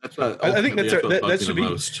 That's what I think that should be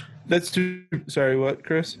most. That's too. Sorry, what,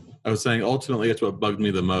 Chris? I was saying ultimately that's what bugged me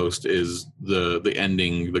the most is the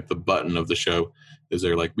ending, like the button of the show. Is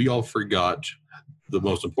they're like, we all forgot the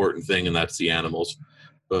most important thing, and that's the animals,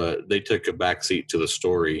 but they took a backseat to the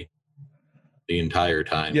story the entire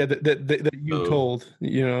time. Yeah, that you told,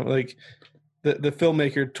 you know, like the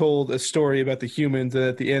filmmaker told a story about the humans, and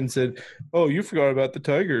at the end said, "Oh, you forgot about the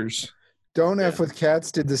tigers." Don't F with Cats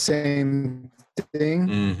did the same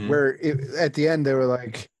thing, where at the end they were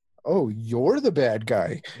like, "Oh, you're the bad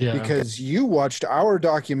guy because you watched our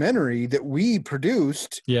documentary that we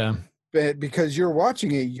produced." Yeah. But because you're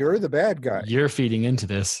watching it, you're the bad guy. You're feeding into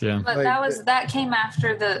this, yeah. But that came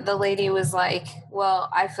after the lady was like, "Well,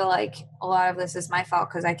 I feel like a lot of this is my fault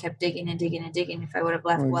because I kept digging and digging and digging. If I would have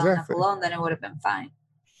left well enough alone, then it would have been fine."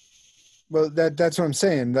 Well, that's what I'm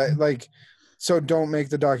saying. That like, so don't make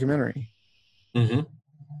the documentary. Mm-hmm.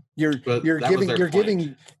 You're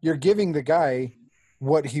giving the guy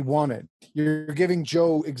what he wanted. You're giving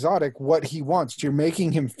Joe Exotic what he wants. You're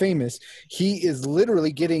making him famous. He is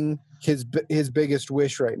literally getting his biggest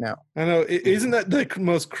wish right now. I know. Isn't that the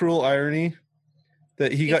most cruel irony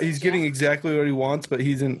that he's getting exactly what he wants, but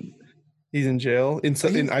he's in jail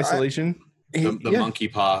in isolation. The monkey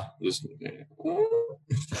paw was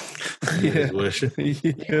his wish.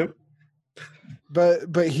 Yep.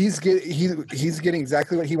 But he's getting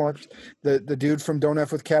exactly what he wants. The dude from Don't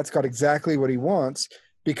F with Cats got exactly what he wants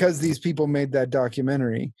because these people made that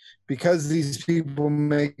documentary. Because these people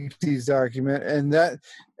make these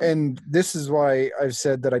and this is why I've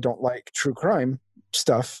said that I don't like true crime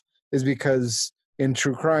stuff, is because in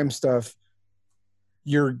true crime stuff,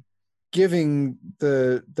 you're giving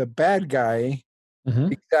the bad guy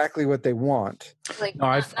exactly what they want. Like, No,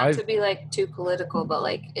 not I've to be like too political, but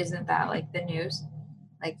like, isn't that like the news?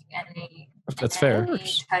 Like any That's fair.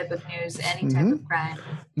 type of news, any type of crime.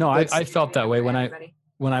 No, I felt that way when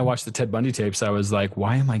I watched the Ted Bundy tapes. I was like,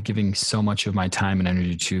 why am I giving so much of my time and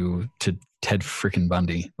energy to Ted freaking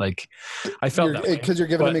Bundy? Like, I felt that way. Because you're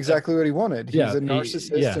giving him exactly what he wanted. He's Yeah, a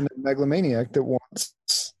narcissist and a megalomaniac that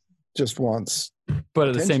just wants. But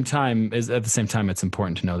at the same time, it's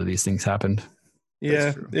important to know that these things happened.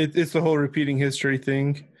 Yeah, it's the whole repeating history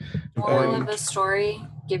thing. Moral of the story: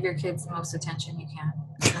 give your kids the most attention you can,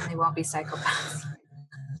 and then they won't be psychopaths.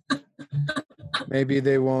 Maybe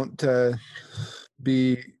they won't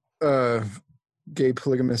be gay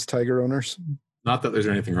polygamous tiger owners. Not that there's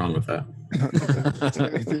anything wrong with that.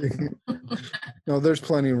 No, there's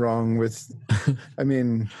plenty wrong with. I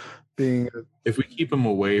mean, being. If we keep them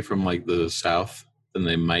away from like the South, then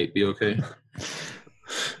they might be okay.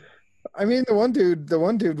 I mean, the one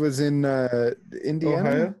dude was in Indiana,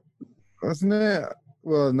 Ohio? Wasn't it?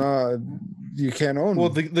 Well, no, you can't own. Well,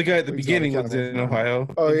 the guy at the beginning was in Ohio.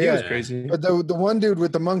 Oh yeah, he was crazy. But the one dude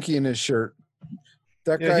with the monkey in his shirt,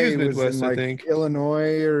 that guy he was Midwest, in like I think.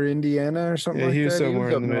 Illinois or Indiana or something. Yeah, he was that. somewhere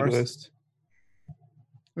in the up north. Midwest.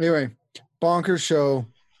 Anyway, bonkers show,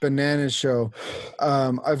 bananas show.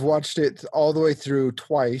 I've watched it all the way through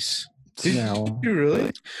twice. Now. You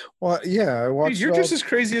really? Well, yeah, I watched. Dude, you're just as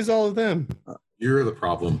crazy as all of them. You're the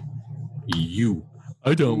problem. You.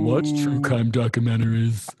 I don't watch true crime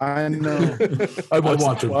documentaries. I know. I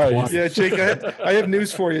watched it twice. Yeah, Jake, I have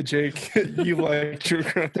news for you, Jake. You like true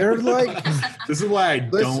crime. They're like. This is why I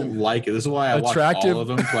don't like it. This is why I watch all of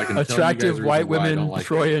them. So I can attractive tell you guys white why I women, don't like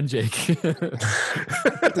Troy it. and Jake.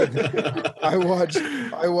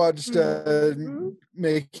 I watched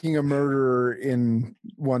Making a Murderer in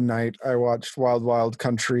one night. I watched Wild Wild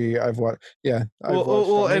Country.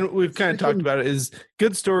 Well, and we've kind of talked about it. Is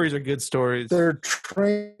good stories are good stories. They're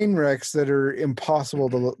train wrecks that are impossible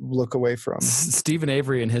to look away from. Stephen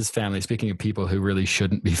Avery and his family. Speaking of people who really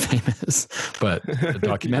shouldn't be famous, but the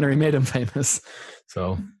documentary made him famous.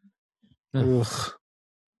 So, Ugh.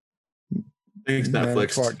 Thanks,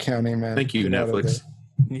 Netflix. Clark County, man. Thank you, Get out of Netflix.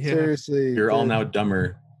 Yeah. Seriously, You're all now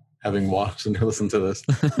dumber having watched and listened to this.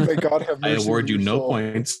 May God have I mercy award on you your no soul.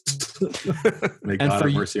 points. May And God for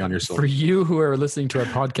have you- mercy on your soul. for you who are listening to our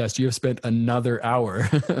podcast, you have spent another hour.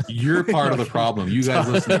 You're part of the problem. You guys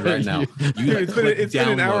listening right now. You Dude, it's been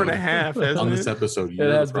an hour and a half hasn't on this it? episode. It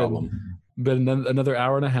You're has the problem. been another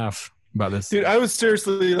hour and a half about this. Dude, I was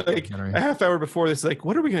seriously like Documentary. a half hour before this. Like,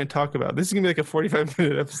 what are we going to talk about? This is going to be like a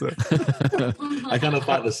 45-minute episode. I kind of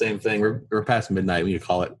thought the same thing. We're past midnight. We need to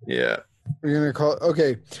call it. Yeah. We're gonna call.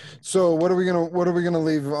 Okay, so what are we gonna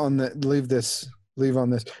leave on this?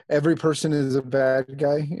 Every person is a bad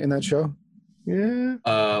guy in that show. Yeah.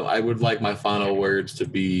 I would like my final words to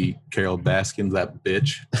be Carol Baskins, that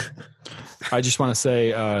bitch. I just want to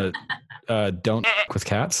say, don't with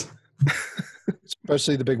cats.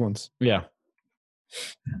 Especially the big ones. Yeah.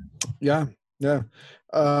 Yeah.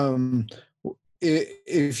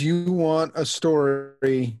 If you want a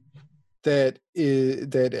story that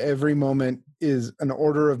every moment is an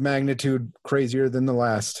order of magnitude crazier than the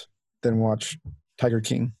last, then watch Tiger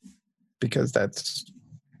King, because that's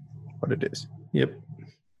what it is. Yep.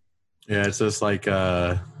 Yeah, it's just like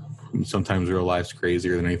sometimes real life's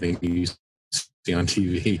crazier than anything you see on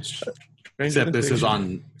TV. Except this is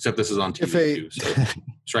on TV too. So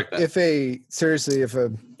strike that.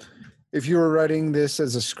 If you were writing this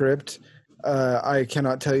as a script, I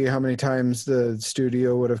cannot tell you how many times the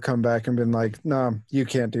studio would have come back and been like, "No, you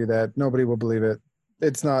can't do that. Nobody will believe it.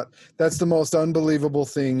 It's not. That's the most unbelievable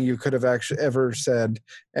thing you could have actually ever said."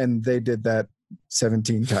 And they did that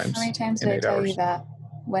 17 times. How many times in did I 8 tell hours. you that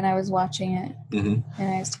when I was watching it? Mhm. And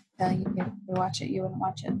I was telling you to watch it, you wouldn't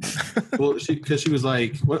watch it. Well, because she was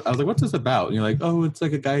like, "What?" I was like, "What's this about?" And you're like, "Oh, it's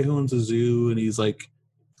like a guy who owns a zoo, and he's like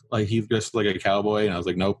he's dressed like a cowboy." And I was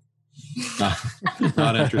like, "Nope,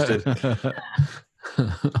 not interested."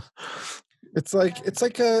 It's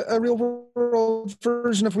like a real world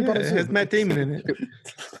version of We Bought a it Zoo. has Matt Damon in it.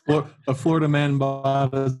 A Florida man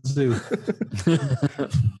bought a zoo.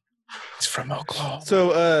 It's from Oklahoma.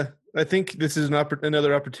 So I think this is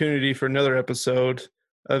another opportunity for another episode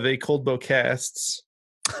of a Cold Bow Casts.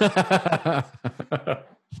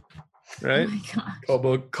 Right?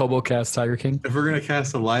 Kobo cast Tiger King. If we're gonna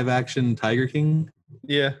cast a live action Tiger King,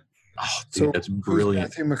 Yeah. oh, dude, that's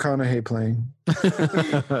brilliant. Who's Matthew McConaughey playing?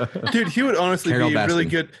 Dude, he would honestly Carol be a really Baskin.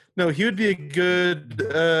 good. No, he would be a good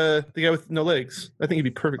the guy with no legs. I think he'd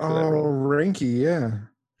be perfect for that Oh, role. Ranky, yeah.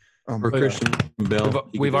 Or Christian Bale.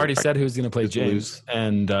 We've already said who's going to play Just James, lose.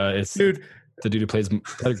 and it's Dude, The dude who plays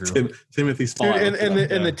Pettigrew. Timothy Spall. And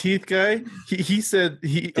the teeth guy. He said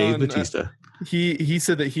Dave Bautista. He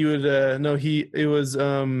said that he would. It was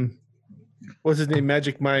what's his name?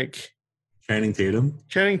 Magic Mike. Channing Tatum.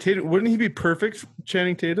 Wouldn't he be perfect?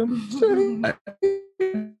 Channing Tatum.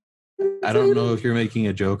 I don't know if you're making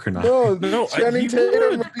a joke or not. No, Channing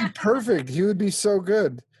Tatum would be perfect. He would be so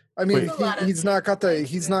good. I mean, he's not got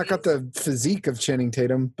the physique of Channing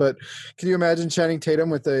Tatum, but can you imagine Channing Tatum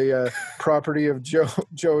with a property of Joe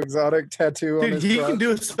Exotic tattoo on his he front? can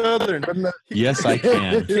do a southern. Yes, I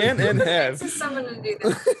can. Can and have. Someone to do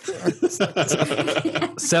that.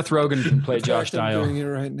 Seth Rogen can play Josh I'm Dial. doing it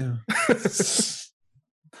right now.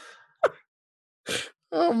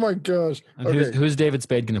 Oh my gosh! And who's David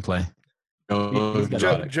Spade going to play? Joe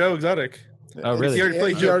Exotic. Oh, really? He already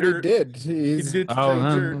played He Joe already Dirt. did. He did play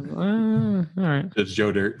Dirt. All right. It's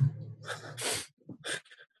Joe Dirt.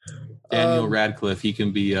 Daniel Radcliffe. He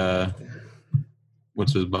can be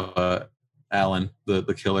what's his Alan,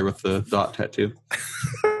 the killer with the dot tattoo.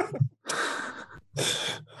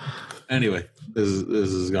 Anyway, this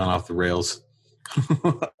has gone off the rails.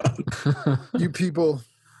 You people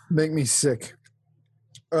make me sick.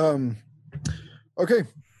 Okay.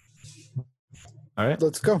 All right.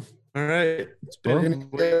 Let's go. All right. We're gonna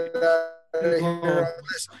get out of here on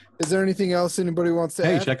this. Is there anything else anybody wants to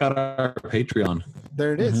add? Check out our Patreon.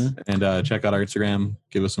 There it is. And check out our Instagram.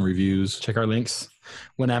 Give us some reviews. Check our links.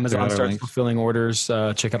 When Amazon starts fulfilling orders,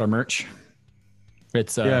 check out our merch.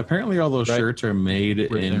 It's apparently all those shirts are made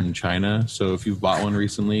in China. So if you've bought one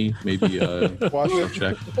recently, maybe Wash it.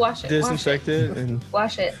 check. Wash it. Disinfect it and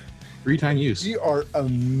Wash it. 3-time use. You are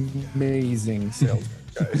amazing salesmen,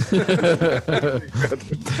 guys.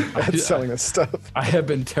 At selling us stuff. I have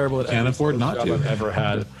been terrible at Can't afford not job to. I've ever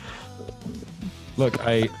had. Look,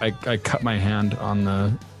 I cut my hand on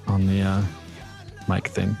the mic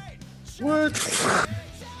thing. what?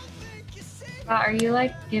 Are you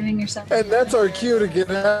like giving yourself? And that's our cue to get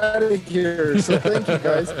out of here. So thank you,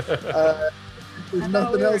 guys. There's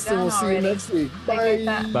nothing else, and we'll see you next week. Bye.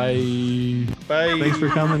 Bye. Bye. Thanks for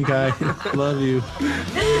coming, Kai. Love you.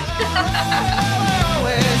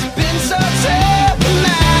 Always been so